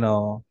ganyang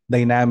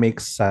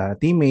dynamics sa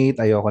teammate,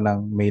 ayoko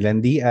ng may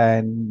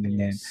landian,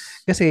 ganyan.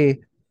 Yes.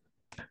 Kasi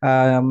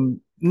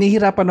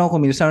nihirapan ako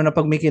kumilos na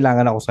pag may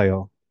kailangan ako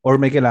sa'yo or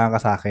may kailangan ka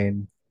sa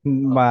akin,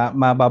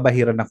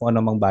 mababahiran ako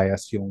anumang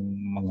bias yung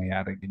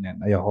mangyayari, ganyan.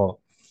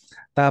 Ayoko.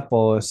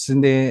 Tapos,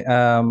 hindi,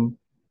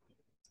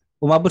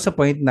 umabot sa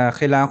point na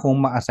kailangan kong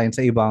ma-assign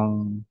sa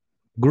ibang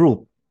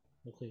group.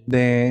 Okay.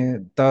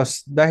 Then,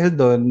 tapos dahil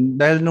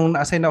nung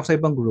na-assign ako sa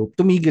ibang group,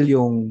 tumigil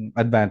yung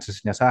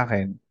advances niya sa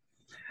akin.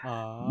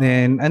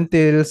 Then,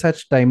 until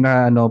such time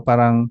na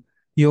parang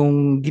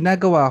yung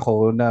ginagawa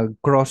ko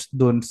nag-cross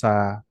dun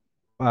sa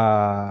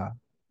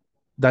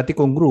dati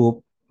kong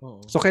group,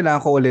 so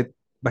kailangan ko ulit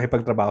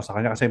makipagtrabaho sa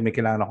kanya kasi may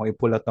kailangan akong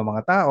i-pull out ng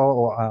mga tao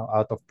o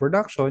out of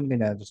production,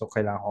 ganyan. So,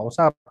 kailangan ko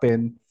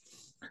usapin.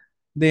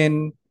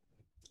 Then,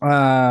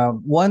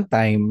 one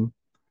time,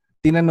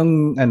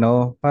 tinanong,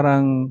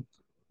 parang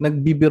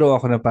nagbibiro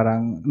ako na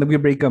parang,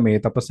 nagbi-break kami,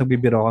 tapos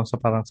nagbibiro ako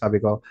sa parang sabi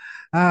ko,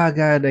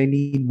 God, I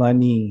need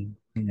money.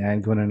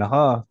 Ganyan, gano'n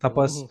ako.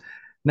 Tapos,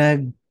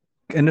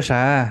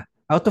 siya,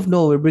 out of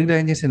nowhere,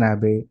 bigla niya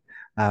sinabi,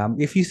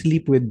 if you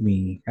sleep with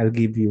me, I'll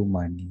give you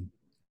money.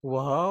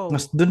 Wow.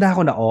 Mas doon na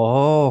ako na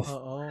off.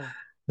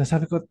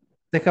 Nasabi ko,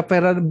 teka,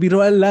 pero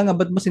biruan lang,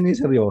 ba't mo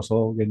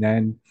siniseryoso?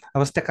 Ganyan.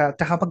 Tapos,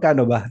 tsaka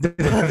magkano ba?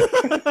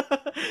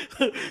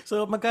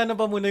 So, magkano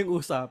ba muna yung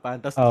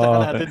usapan? Tapos, tsaka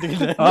natin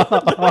tingnan.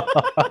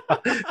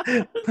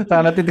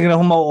 Saka natin tingnan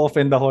kung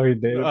ma-offend ako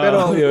hindi.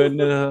 Pero, yun,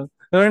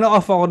 Turn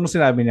off ako nung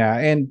sinabi niya.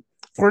 And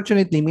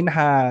fortunately, may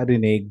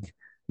nakarinig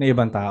na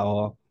ibang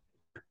tao.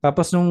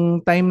 Tapos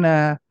nung time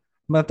na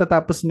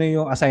matatapos na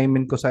yung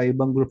assignment ko sa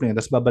ibang group na yun,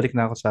 tapos babalik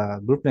na ako sa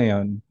group na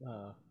yun,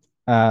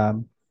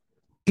 um,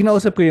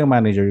 kinausap ko yung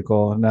manager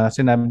ko na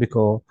sinabi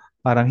ko,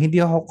 parang hindi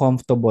ako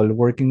comfortable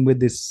working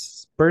with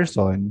this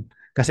person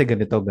kasi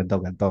ganito, ganito,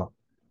 ganito.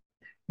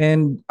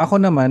 And ako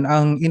naman,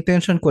 ang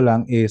intention ko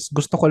lang is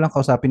gusto ko lang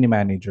kausapin ni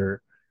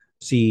manager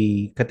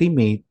si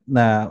ka-teammate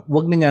na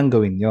wag na niyang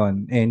gawin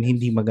yon and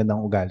hindi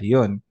magandang ugali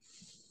yon.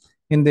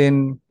 And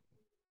then,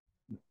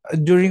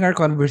 during our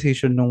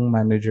conversation nung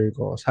manager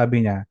ko,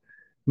 sabi niya,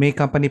 may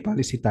company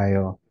policy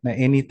tayo na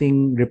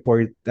anything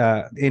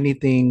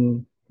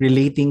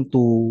relating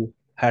to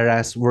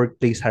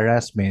workplace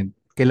harassment,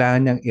 kailangan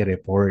niyang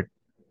i-report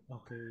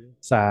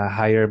sa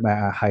higher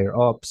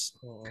ups.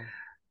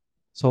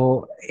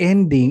 So,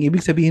 ending, ibig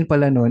sabihin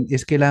pala nun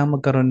is kailangan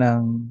magkaroon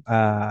ng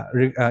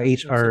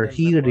HR Incident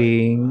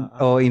hearing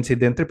report. o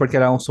incident report.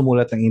 Kailangan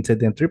sumulat ng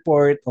incident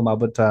report,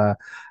 umabot sa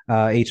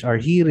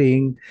HR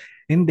hearing.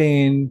 And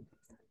then,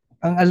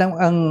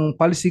 ang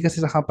policy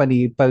kasi sa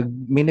company, pag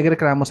may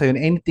nagreklamo sa'yo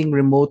na anything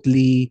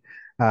remotely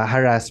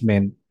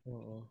harassment,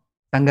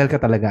 tanggal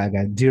ka talaga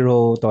agad.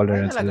 Zero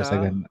tolerance sila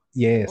sa ganun.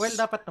 Yes. Well,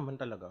 dapat naman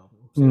talaga.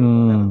 Zero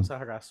tolerance sa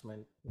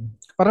harassment.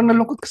 Parang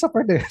nalungkot ka sa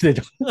part eh.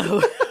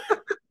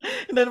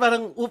 And then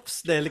parang,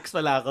 oops, Delix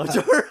pala ako.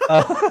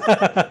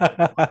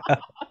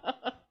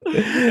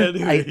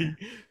 Anyway.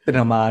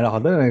 Tinamaan ako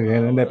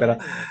doon. Pero,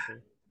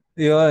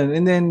 yun.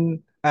 And then,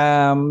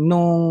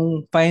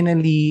 nung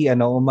finally,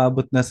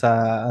 umabot na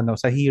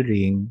sa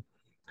hearing,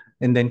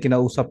 and then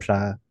kinausap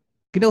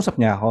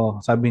niya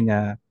ako. Sabi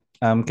niya,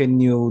 can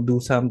you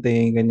do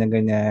something,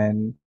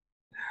 ganyan-ganyan?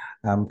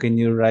 Can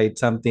you write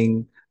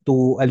something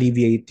to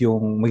alleviate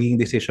yung magiging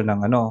decision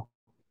ng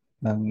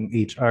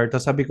HR.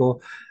 Tapos sabi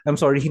ko, I'm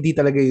sorry, hindi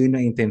talaga yun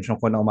ang intention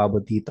ko na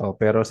umabot dito.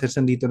 Pero since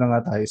nandito na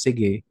nga tayo,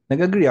 sige,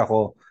 nag-agree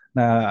ako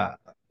na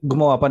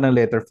gumawa pa ng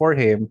letter for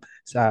him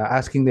sa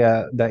asking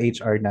the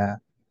HR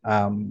na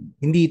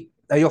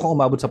ayoko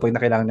umabot sa point na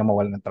kailangan niya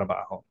mawalan ng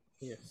trabaho.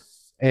 Yes.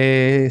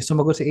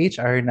 Sumagot si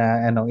HR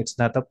na it's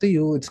not up to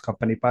you, it's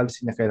company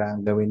policy na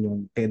kailangan gawin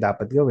yung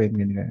dapat gawin,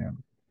 ganyan.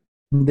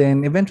 And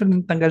then eventually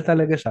tanggal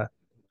talaga siya.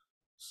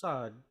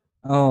 Sad.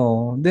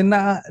 Oh, then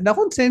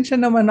na-konsensya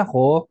naman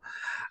ako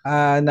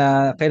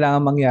na kailangan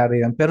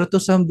mangyari yan. Pero to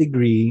some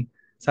degree,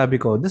 sabi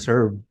ko,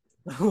 deserve.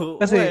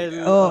 Kasi,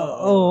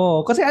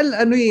 kasi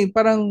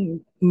parang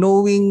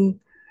knowing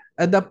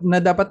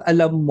na dapat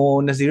alam mo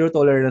na zero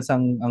tolerance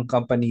ang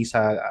company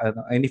sa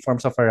any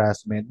forms of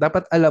harassment.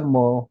 Dapat alam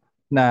mo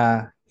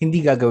na hindi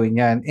gagawin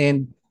yan.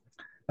 And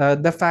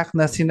the fact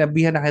na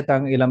sinabihan na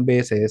kitang ilang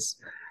beses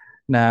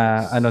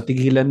na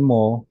tigilan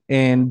mo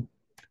and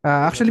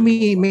actually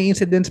may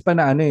incidents pa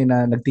na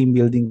na nag-team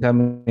building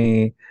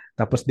kami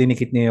tapos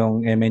dinikit niya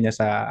yung eme niya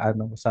sa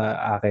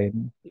akin.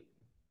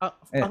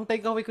 Ang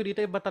takeaway ko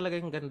dito, iba talaga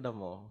yung ganda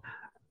mo.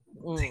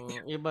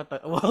 Iba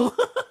wow.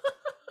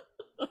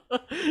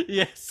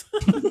 Yes.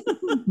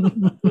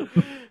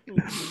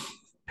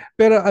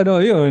 Pero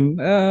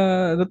yun,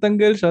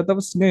 natanggal siya.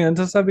 Tapos ngayon,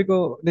 sasabi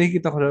ko,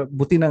 nakikita ko,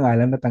 buti na nga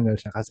lang natanggal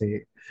siya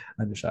kasi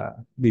siya,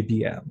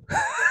 BBM.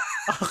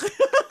 Okay.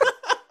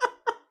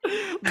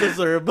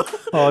 Deserve.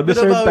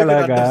 Deserve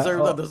talaga.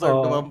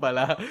 Deserve naman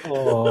pala.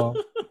 Oo.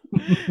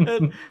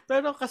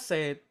 Pero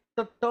kasi,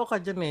 totoo ka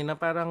dyan na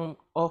parang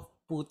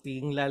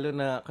off-putting, lalo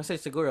na, kasi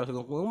siguro,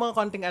 kung mga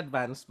konting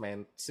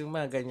advancements, yung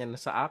mga ganyan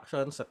sa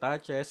action, sa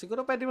touches,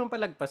 siguro pwede mong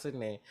palagpasin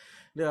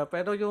Diba?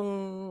 Pero yung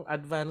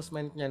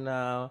advancement niya na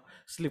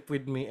sleep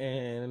with me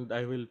and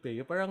I will pay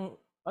you, parang,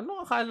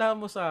 ano akala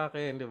mo sa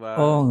akin, di ba?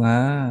 Oo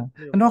nga.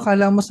 Diba? Ano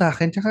akala mo sa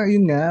akin? Tsaka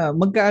yun nga,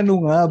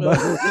 magkaano nga ba?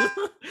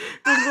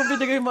 Kung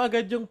binigay mo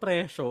agad yung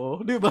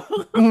presyo, di ba?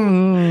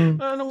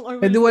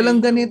 Di walang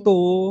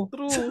ganito.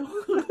 True.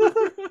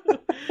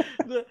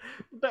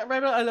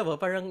 Pero alam mo,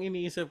 parang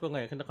iniisip ko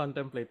ngayon,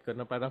 na-contemplate ko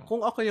na parang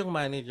kung ako yung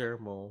manager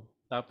mo,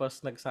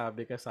 tapos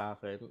nagsabi ka sa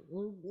akin,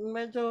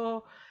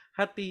 medyo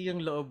hati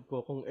yung loob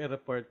ko kung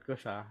i-report ko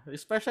siya.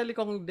 Especially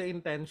kung the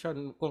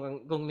intention,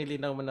 kung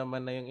nilinaw mo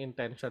naman na yung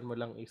intention mo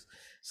lang is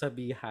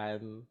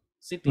sabihan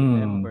si team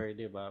member,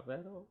 di ba?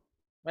 Pero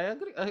I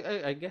agree.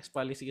 I guess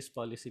policy is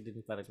policy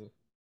din pa rin.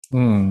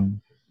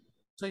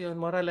 So yun,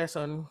 moral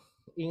lesson,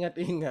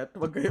 ingat-ingat.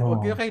 Wag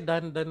kayo kay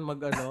dandan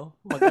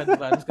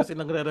mag-advance kasi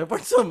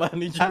nagre-report sa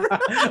manager.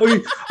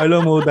 Uy,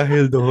 alam mo,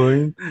 dahil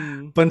doon,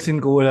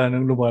 pansin ko wala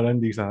nang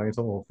lumalandi sa akin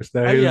sa office.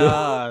 Dahil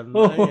ayan.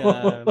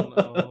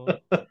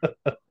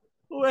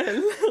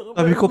 Well,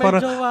 sabi ko parang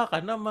Jowa ka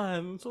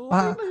naman. So,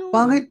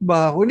 pangit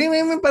ba? Hindi,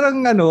 may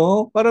parang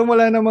parang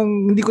wala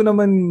namang, hindi ko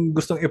naman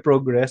gustong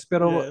i-progress.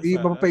 Pero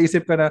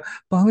mapapaisip ka na,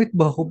 pangit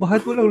ba ako?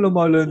 Bakit walang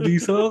lumalandi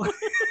sa akin?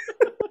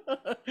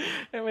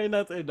 Am I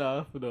not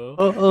enough, no?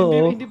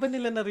 Hindi ba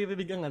nila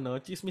naririnig ang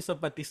chismis sa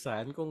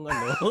patisan kung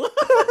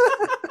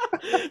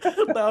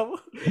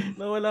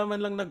na wala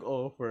man lang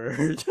nag-offer.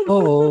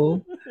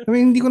 Oo. I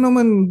mean, hindi ko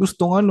naman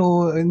gustong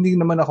hindi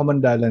naman ako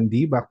mandalan,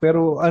 di ba?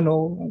 Pero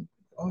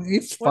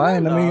It's Wala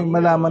fine na may lang,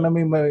 malaman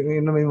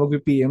yeah. na may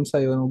mag-PM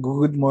sa'yo,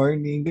 good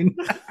morning, ganyan.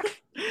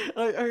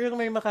 Or yung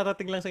may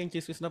makarating lang sa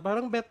chismis na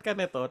parang bet ka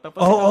nito,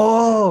 tapos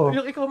Oo!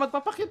 ikaw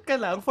magpapakit ka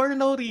lang for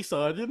no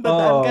reason, yung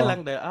dadaan ka Oo.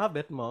 lang dahil,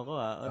 bet mo ako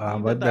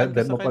di Bet, dadaan ka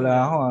bet sa mo pala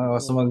kanya. ako.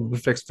 So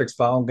mag-flex-flex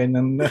pa akong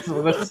ganyan na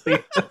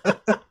state.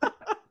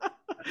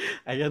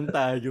 Ayan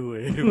tayo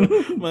eh.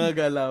 Mga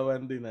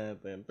galawan din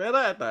natin. Pero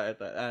ito,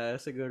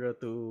 siguro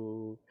to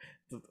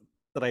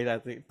try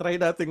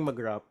nating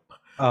mag-wrap.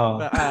 Oo.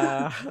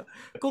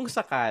 Kung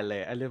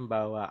sakali,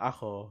 alimbawa,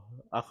 ako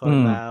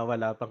Mm. na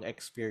wala pang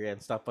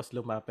experience, tapos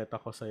lumapit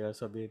ako sa'yo,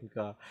 sabihin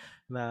ka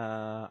na,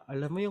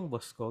 alam mo yung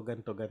boss ko,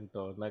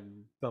 ganto-ganto,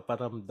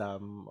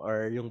 nagpaparamdam,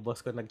 or yung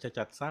boss ko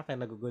nagchat-chat sa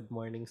akin, nag-good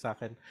morning sa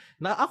akin,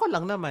 na ako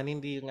lang naman,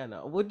 hindi yung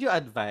would you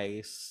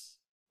advise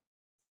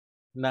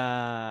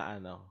na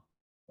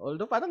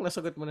although parang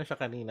nasagot mo na siya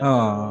kanina,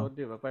 pero Oo.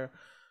 di ba, parang,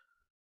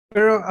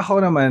 Pero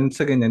ako naman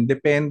sa ganyan,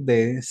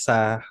 depende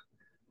sa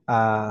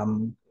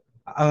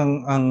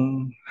ang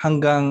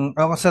hanggang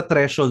sa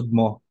threshold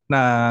mo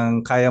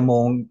ng kaya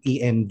mong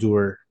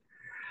i-endure.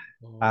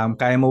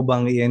 Kaya mo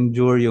bang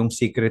i-endure yung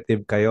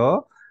secretive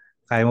kayo?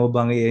 Kaya mo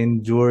bang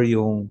i-endure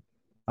yung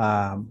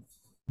um,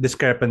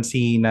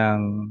 discrepancy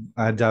ng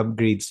job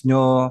grades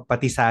nyo,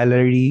 pati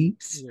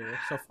salaries?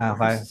 yes, of Okay.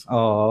 course.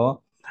 Oo.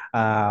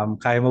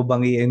 Kaya mo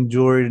bang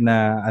i-endure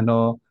na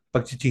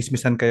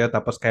pagchichismisan kayo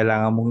tapos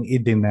kailangan mong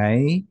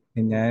i-deny?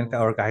 Ganyan.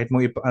 Or kahit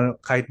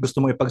gusto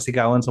mong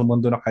ipagsigawan sa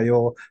mundo na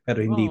kayo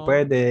pero hindi Oo.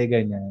 pwede,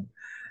 ganyan.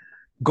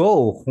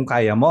 Go kung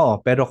kaya mo.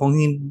 Pero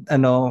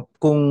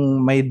kung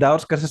may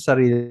doubts ka sa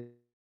sarili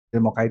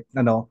mo, kahit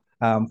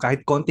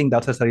konting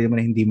doubts sa sarili mo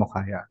na hindi mo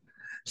kaya,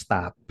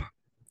 stop.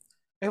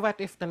 What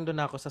if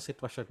nandun ako sa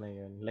sitwasyon na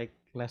yun? Like,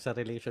 nasa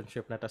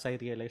relationship na, tapos I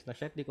realize na,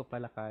 shit, di ko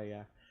pala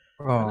kaya.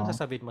 Anong Oh.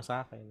 sasabihin mo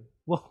sa akin?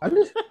 Wow.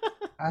 Ano,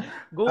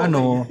 Go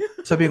away.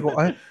 sabihin ko,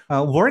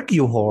 work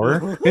you whore.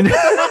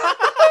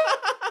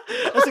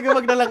 Sige,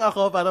 wag na lang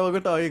ako para wag mo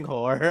tawaging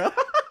whore.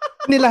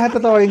 Hindi lahat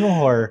tatawagin kong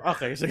whore.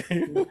 Okay, sige.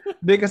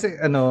 Hindi kasi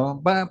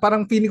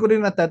parang feeling ko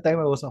rin at that time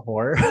I was a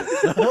whore.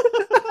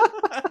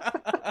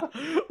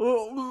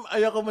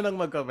 Ayoko mo nang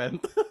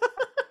mag-comment.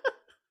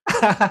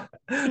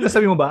 Tapos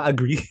sabi mo ba,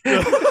 agree?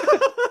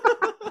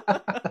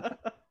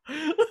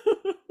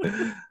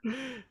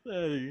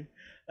 Ay,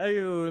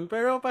 ayun.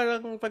 Pero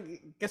parang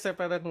kasi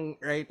parang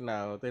right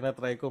now,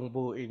 tinatry kong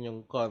buuin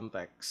yung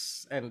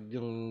context and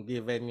yung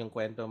given yung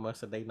kwento mo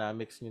sa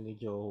dynamics nyo ni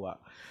Jowa.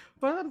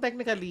 Parang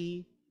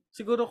technically,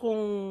 siguro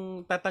kung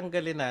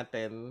tatanggalin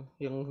natin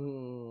yung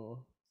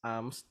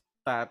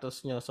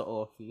status nyo sa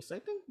office, I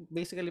think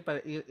basically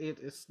it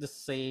is the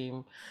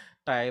same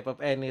type of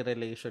any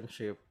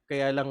relationship.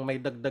 Kaya lang may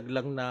dagdag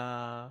lang na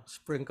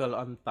sprinkle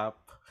on top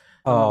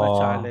ng mga Oh,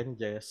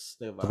 challenges,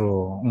 di ba?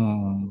 true.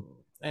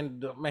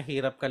 And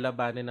mahirap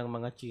kalabanin ng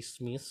mga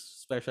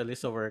chismis, especially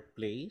sa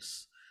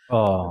workplace.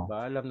 Oh.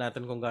 Diba? Alam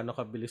natin kung gaano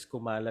kabilis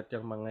kumalat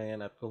yung mga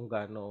yan at kung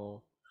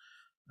gaano,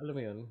 alam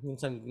mo yun,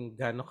 minsan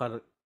gaano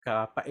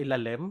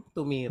kapailalim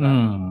tumira.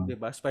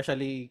 Diba?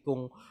 Especially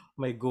kung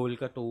may goal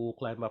ka to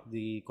climb up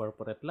the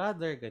corporate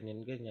ladder,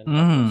 ganyan-ganyan.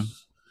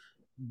 Tapos,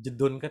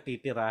 doon ka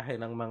titirahin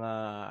ng mga,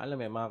 alam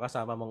mo, mga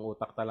kasama mong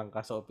utak talang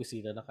ka sa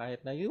opisina na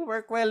kahit na you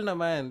work well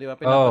naman, di ba?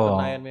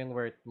 Pinapatunayan mo yung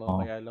worth mo.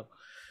 Kaya lang,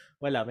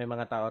 wala, may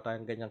mga tao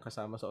tayong ganyang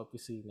kasama sa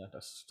opisina.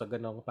 Tapos sa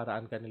ganong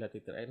paraan ka nila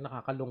titirahin.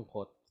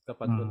 Nakakalungkot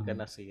kapag doon ka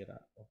nasira.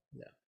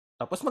 Yeah.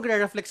 Tapos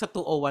magre-reflect sa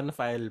 201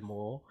 file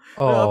mo.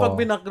 Diba? Pag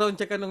binackground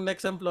check ka ng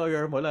next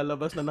employer mo,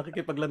 lalabas na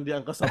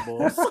nakikipaglandian ka sa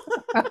boss.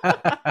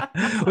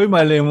 Uy,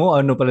 malay mo,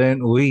 ano pala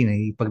yan? Uy,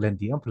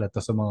 nakikipaglandian pala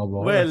to sa mga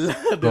boss. Well,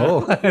 go.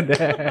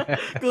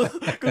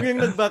 kung yung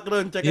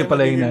nag-background check ay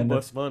pala magiging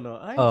boss mo, no?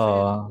 Ay,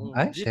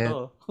 shit. Shit.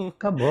 Gito.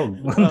 Kabog.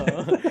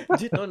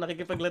 Gito,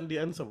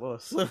 nakikipaglandian sa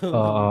boss.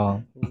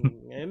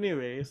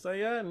 Anyways,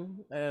 ayan.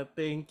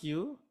 Thank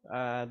you,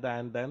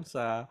 Dandan,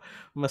 sa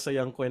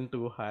masayang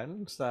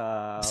kwentuhan.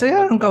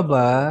 Sayahan ka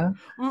ba?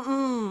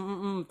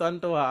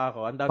 Tuwan-tuwa ako.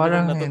 Ang dami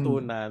Parang kong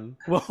natutunan.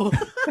 Wow.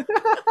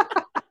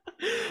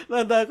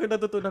 Ang dami kong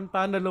natutunan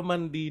paano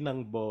lumandi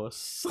ng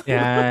boss.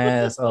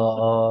 Yes,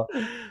 oo.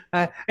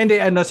 Hindi,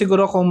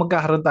 siguro kung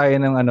magkakaroon tayo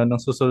ng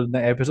susunod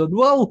na episode,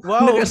 wow!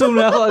 Nag-assume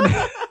na ako agad.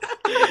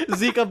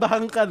 Zika,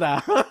 bahang ka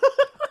na.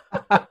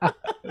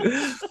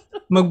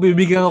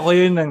 Magbibigyan ako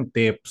yun ng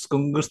tips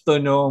kung gusto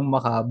nyo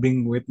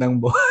makabingwit ng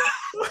boss.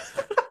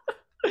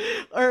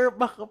 Or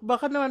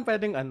baka naman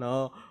pwedeng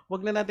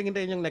wag na natin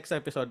hintayin yung next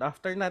episode.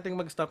 After nating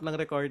mag-stop ng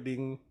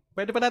recording,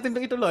 pwede pa natin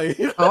itong ituloy.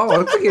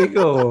 Oo, sige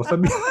ko.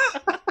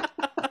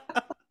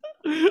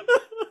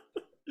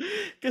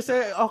 Kasi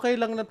okay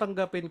lang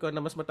natanggapin ko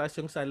na mas mataas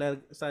yung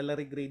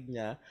salary grade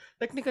niya.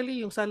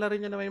 Technically, yung salary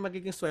niya naman yung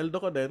magiging sweldo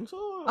ko din. So,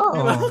 di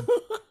ba?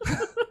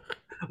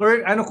 Or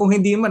kung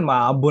hindi man,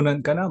 maaabunan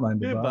ka naman,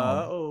 di ba? Diba?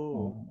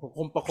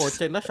 Kung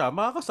pa-kotse na siya,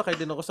 makakasakay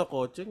din ako sa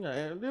kotse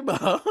niya. Di ba?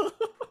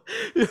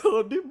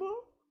 Di ba?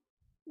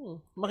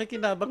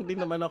 Makikinabang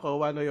din naman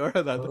ako one way or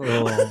another.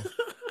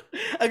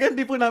 Again,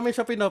 di po namin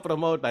siya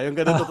pinopromote. Yung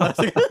ganito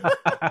klase.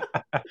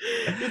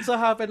 It's so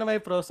happen na may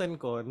pros and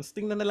cons,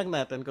 tingnan na lang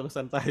natin kung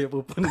saan tayo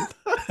pupunta.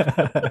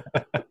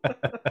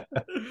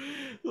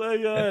 So,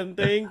 yun.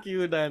 Thank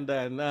you,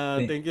 Dandan.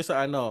 Thank you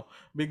sa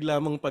bigla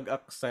mong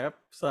pag-accept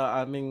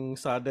sa aming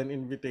sudden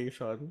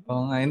invitation.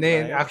 Oo nga,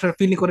 hindi. Right? Actually,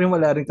 feeling ko rin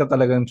wala rin ka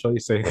talagang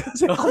choice eh.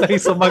 Kasi ako lang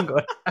yung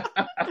sumagot.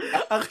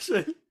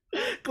 Actually,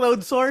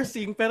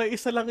 crowdsourcing, pero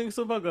isa lang yung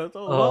sumagot.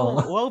 Oh, Oo.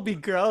 wow,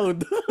 big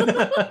crowd.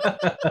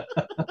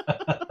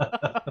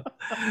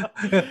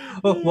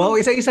 Oh, wow,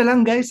 isa-isa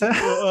lang guys ha.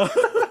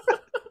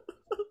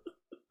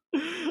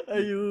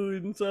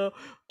 Ayun. So,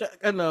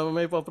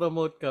 may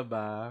po-promote ka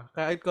ba?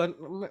 Kahit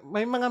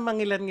may mga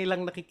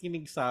mangilan-ngilang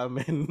nakikinig sa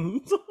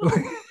amin. So,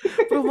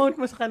 promote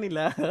mo sa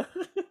kanila.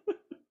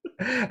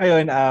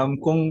 Ayun,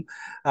 kung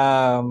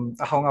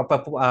ako nga pa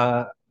po,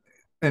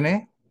 ano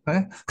eh?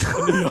 Huh?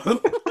 Ano yun?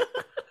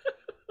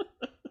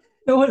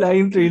 Wala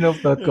yung train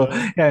of thought ko.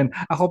 Yan,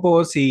 ako po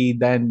si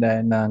Dan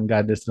ng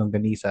Godless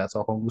Longganisa.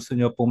 So kung gusto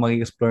nyo po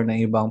mag-explore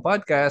ng ibang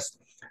podcast,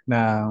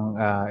 ng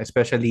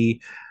especially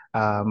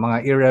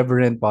mga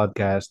irreverent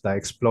podcast na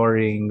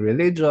exploring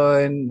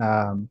religion,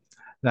 na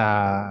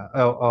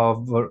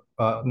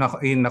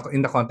in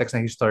the context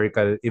ng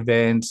historical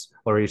events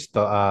or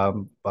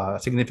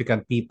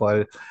significant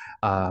people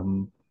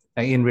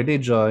in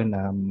religion,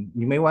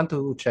 you may want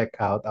to check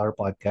out our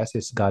podcast.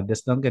 It's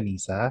Godless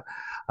Longganisa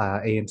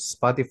in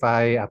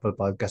Spotify, Apple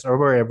Podcast, or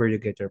wherever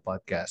you get your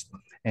podcast.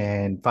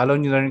 And follow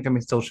nyo na rin kami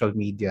sa social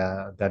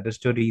media. That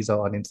is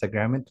Chorizo on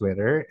Instagram and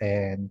Twitter.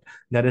 And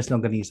that is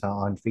Longganisa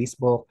on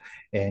Facebook.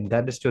 And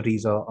that is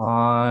Chorizo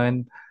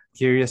on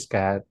Curious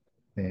Cat.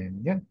 And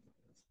yan.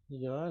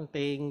 Yun,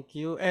 thank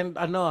you. And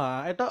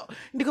ito,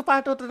 hindi ko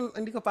pa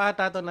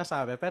ata ito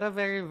nasabi, pero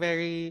very,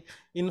 very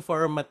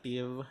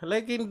informative.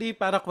 Like, hindi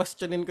para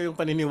questionin ko yung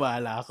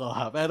paniniwala ko,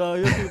 ha? Pero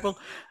yung tipong,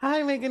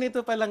 may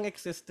ganito palang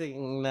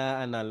existing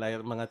na, like,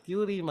 mga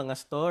theory, mga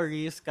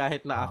stories,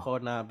 kahit na ako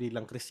na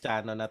bilang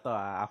Kristiyano na to,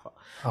 ha? Ako.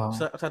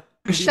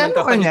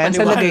 Kristiyano ka niyan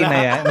sa lagay na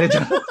yan?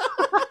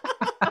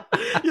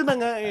 Yun na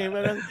nga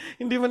parang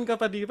hindi man ka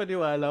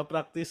paniwala,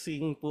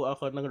 practicing po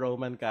ako ng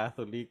Roman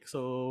Catholic.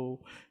 So,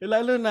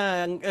 lalo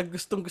na,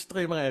 gustong-gusto ko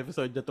yung mga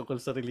episode na tungkol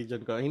sa religion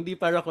ko. Hindi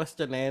para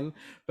questionin,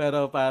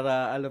 pero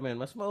para,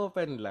 mas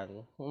ma-open lang.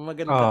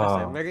 Maganda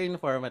kasi, very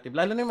informative.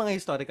 Lalo na yung mga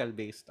historical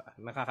based,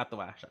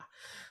 nakakatuwa siya.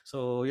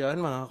 So,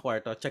 yun mga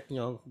kwarto, check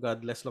nyo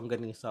Godless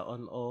Longganisa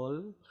on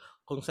all,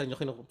 kung saan nyo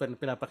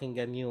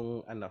pinapakinggan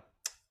yung,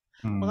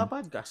 mga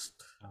podcast.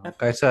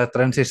 Kaya sa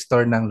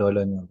transistor ng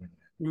lolo nyo.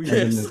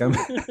 Yes.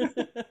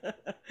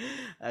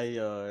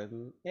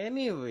 Ayun.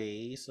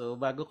 Anyway, so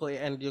bago ko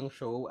i-end yung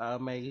show,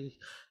 may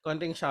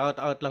konting shout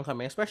out lang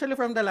kami, especially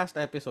from the last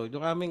episode.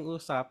 Yung aming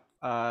usap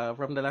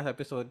from the last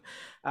episode,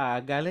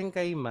 galing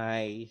kay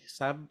Mai.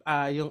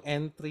 Yung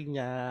entry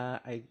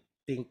niya, I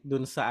think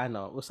dun sa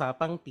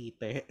usapang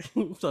tite.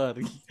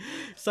 Sorry.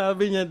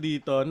 Sabi niya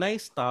dito,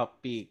 nice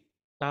topic.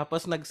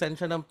 Tapos nag-send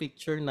siya ng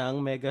picture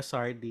ng mega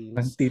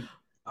sardines.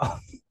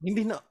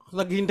 Hindi na,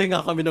 naghihintay nga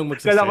kami ng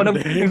magsisend. Kala ko ng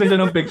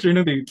picture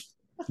ng tite.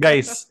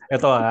 Guys,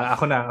 eto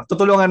ako na.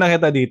 Tutulungan na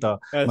kita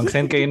dito.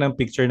 Mag-send kayo ng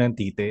picture ng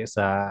tite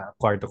sa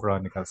Quarto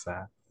Chronicles.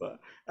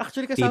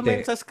 Actually, kasama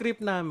yun sa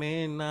script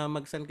namin na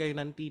mag-send kayo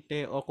ng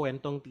tite o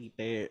kwentong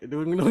tite.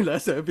 Doon nung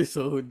last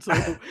episode. So,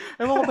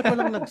 ewan ko ba't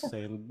walang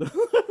nag-send.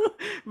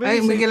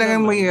 Ay, may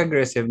kailangan maging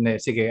aggressive na.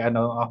 Sige,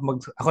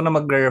 ako na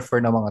mag-refer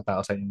ng mga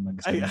tao sa inyo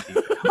mag-send ng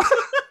tite.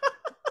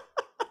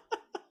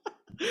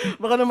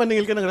 Baka naman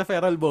ningil ka ng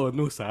referral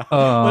bonus, ha?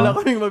 Wala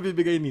kaming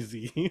mabibigay ni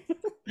Z.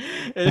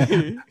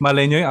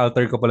 Malay nyo yung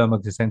alter ko pala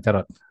magsisend.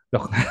 Charot.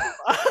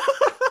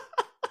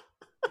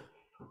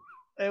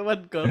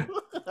 Ewan ko.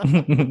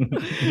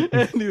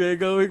 Anyway,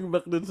 going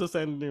back dun sa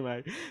send ni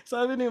Mai.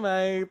 Sabi ni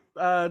Mai,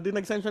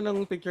 nag-send siya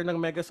ng picture ng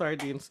mega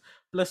sardines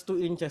plus 2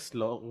 inches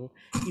long.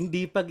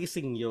 Hindi pa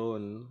gising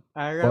yun.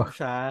 Arab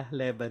siya,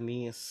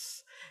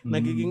 Lebanese.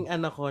 Nagiging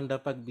anaconda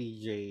pag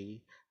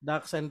BJ.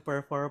 Ducks and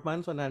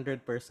performance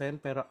 100%,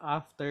 pero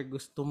after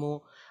gusto mo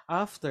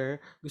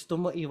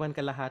iwan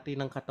kalahati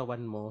ng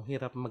katawan mo,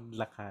 hirap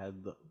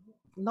maglakad.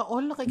 Na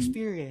all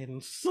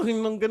naka-experience. So,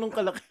 yung ganun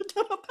kalaki.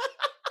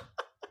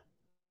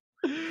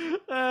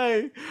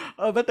 Ay,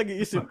 ba't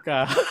nag-iisip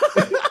ka?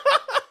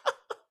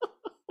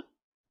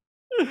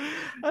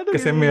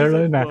 Kasi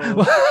meron na.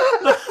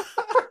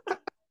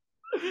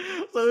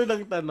 So,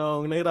 unang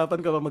tanong,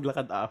 nahirapan ka ba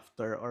maglakad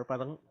after? Or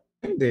parang...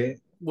 Hindi.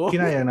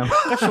 Kinaya naman.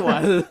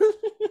 Casual.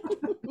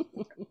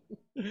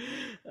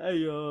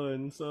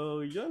 Ayun.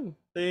 So, yun.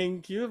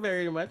 Thank you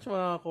very much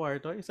mga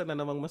kwarto. Isa na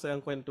namang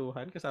masayang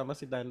kwentuhan kasama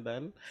si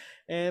Dandan.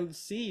 And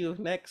see you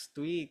next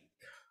week.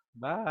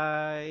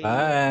 Bye!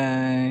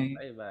 Bye!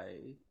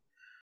 Bye-bye.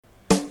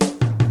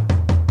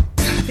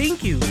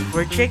 Thank you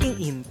for checking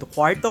in to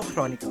Quarto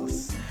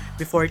Chronicles.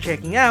 Before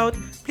checking out,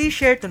 please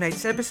share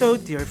tonight's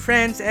episode to your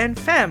friends and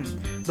fam.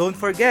 Don't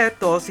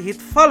forget to also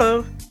hit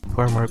follow.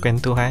 For more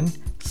kwentuhan,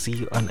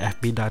 see you on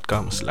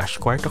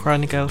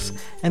fb.com/QuartoChronicles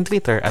and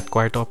Twitter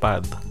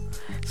 @QuartoPod.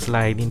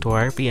 Slide into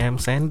our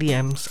PMs and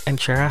DMs and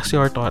share us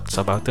your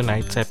thoughts about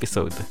tonight's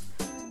episode.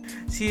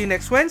 See you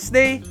next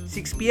Wednesday,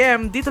 6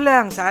 p.m. dito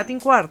lang sa ating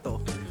kwarto.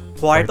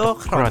 Kwarto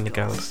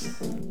Chronicles.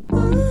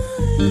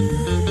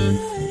 Chronicles.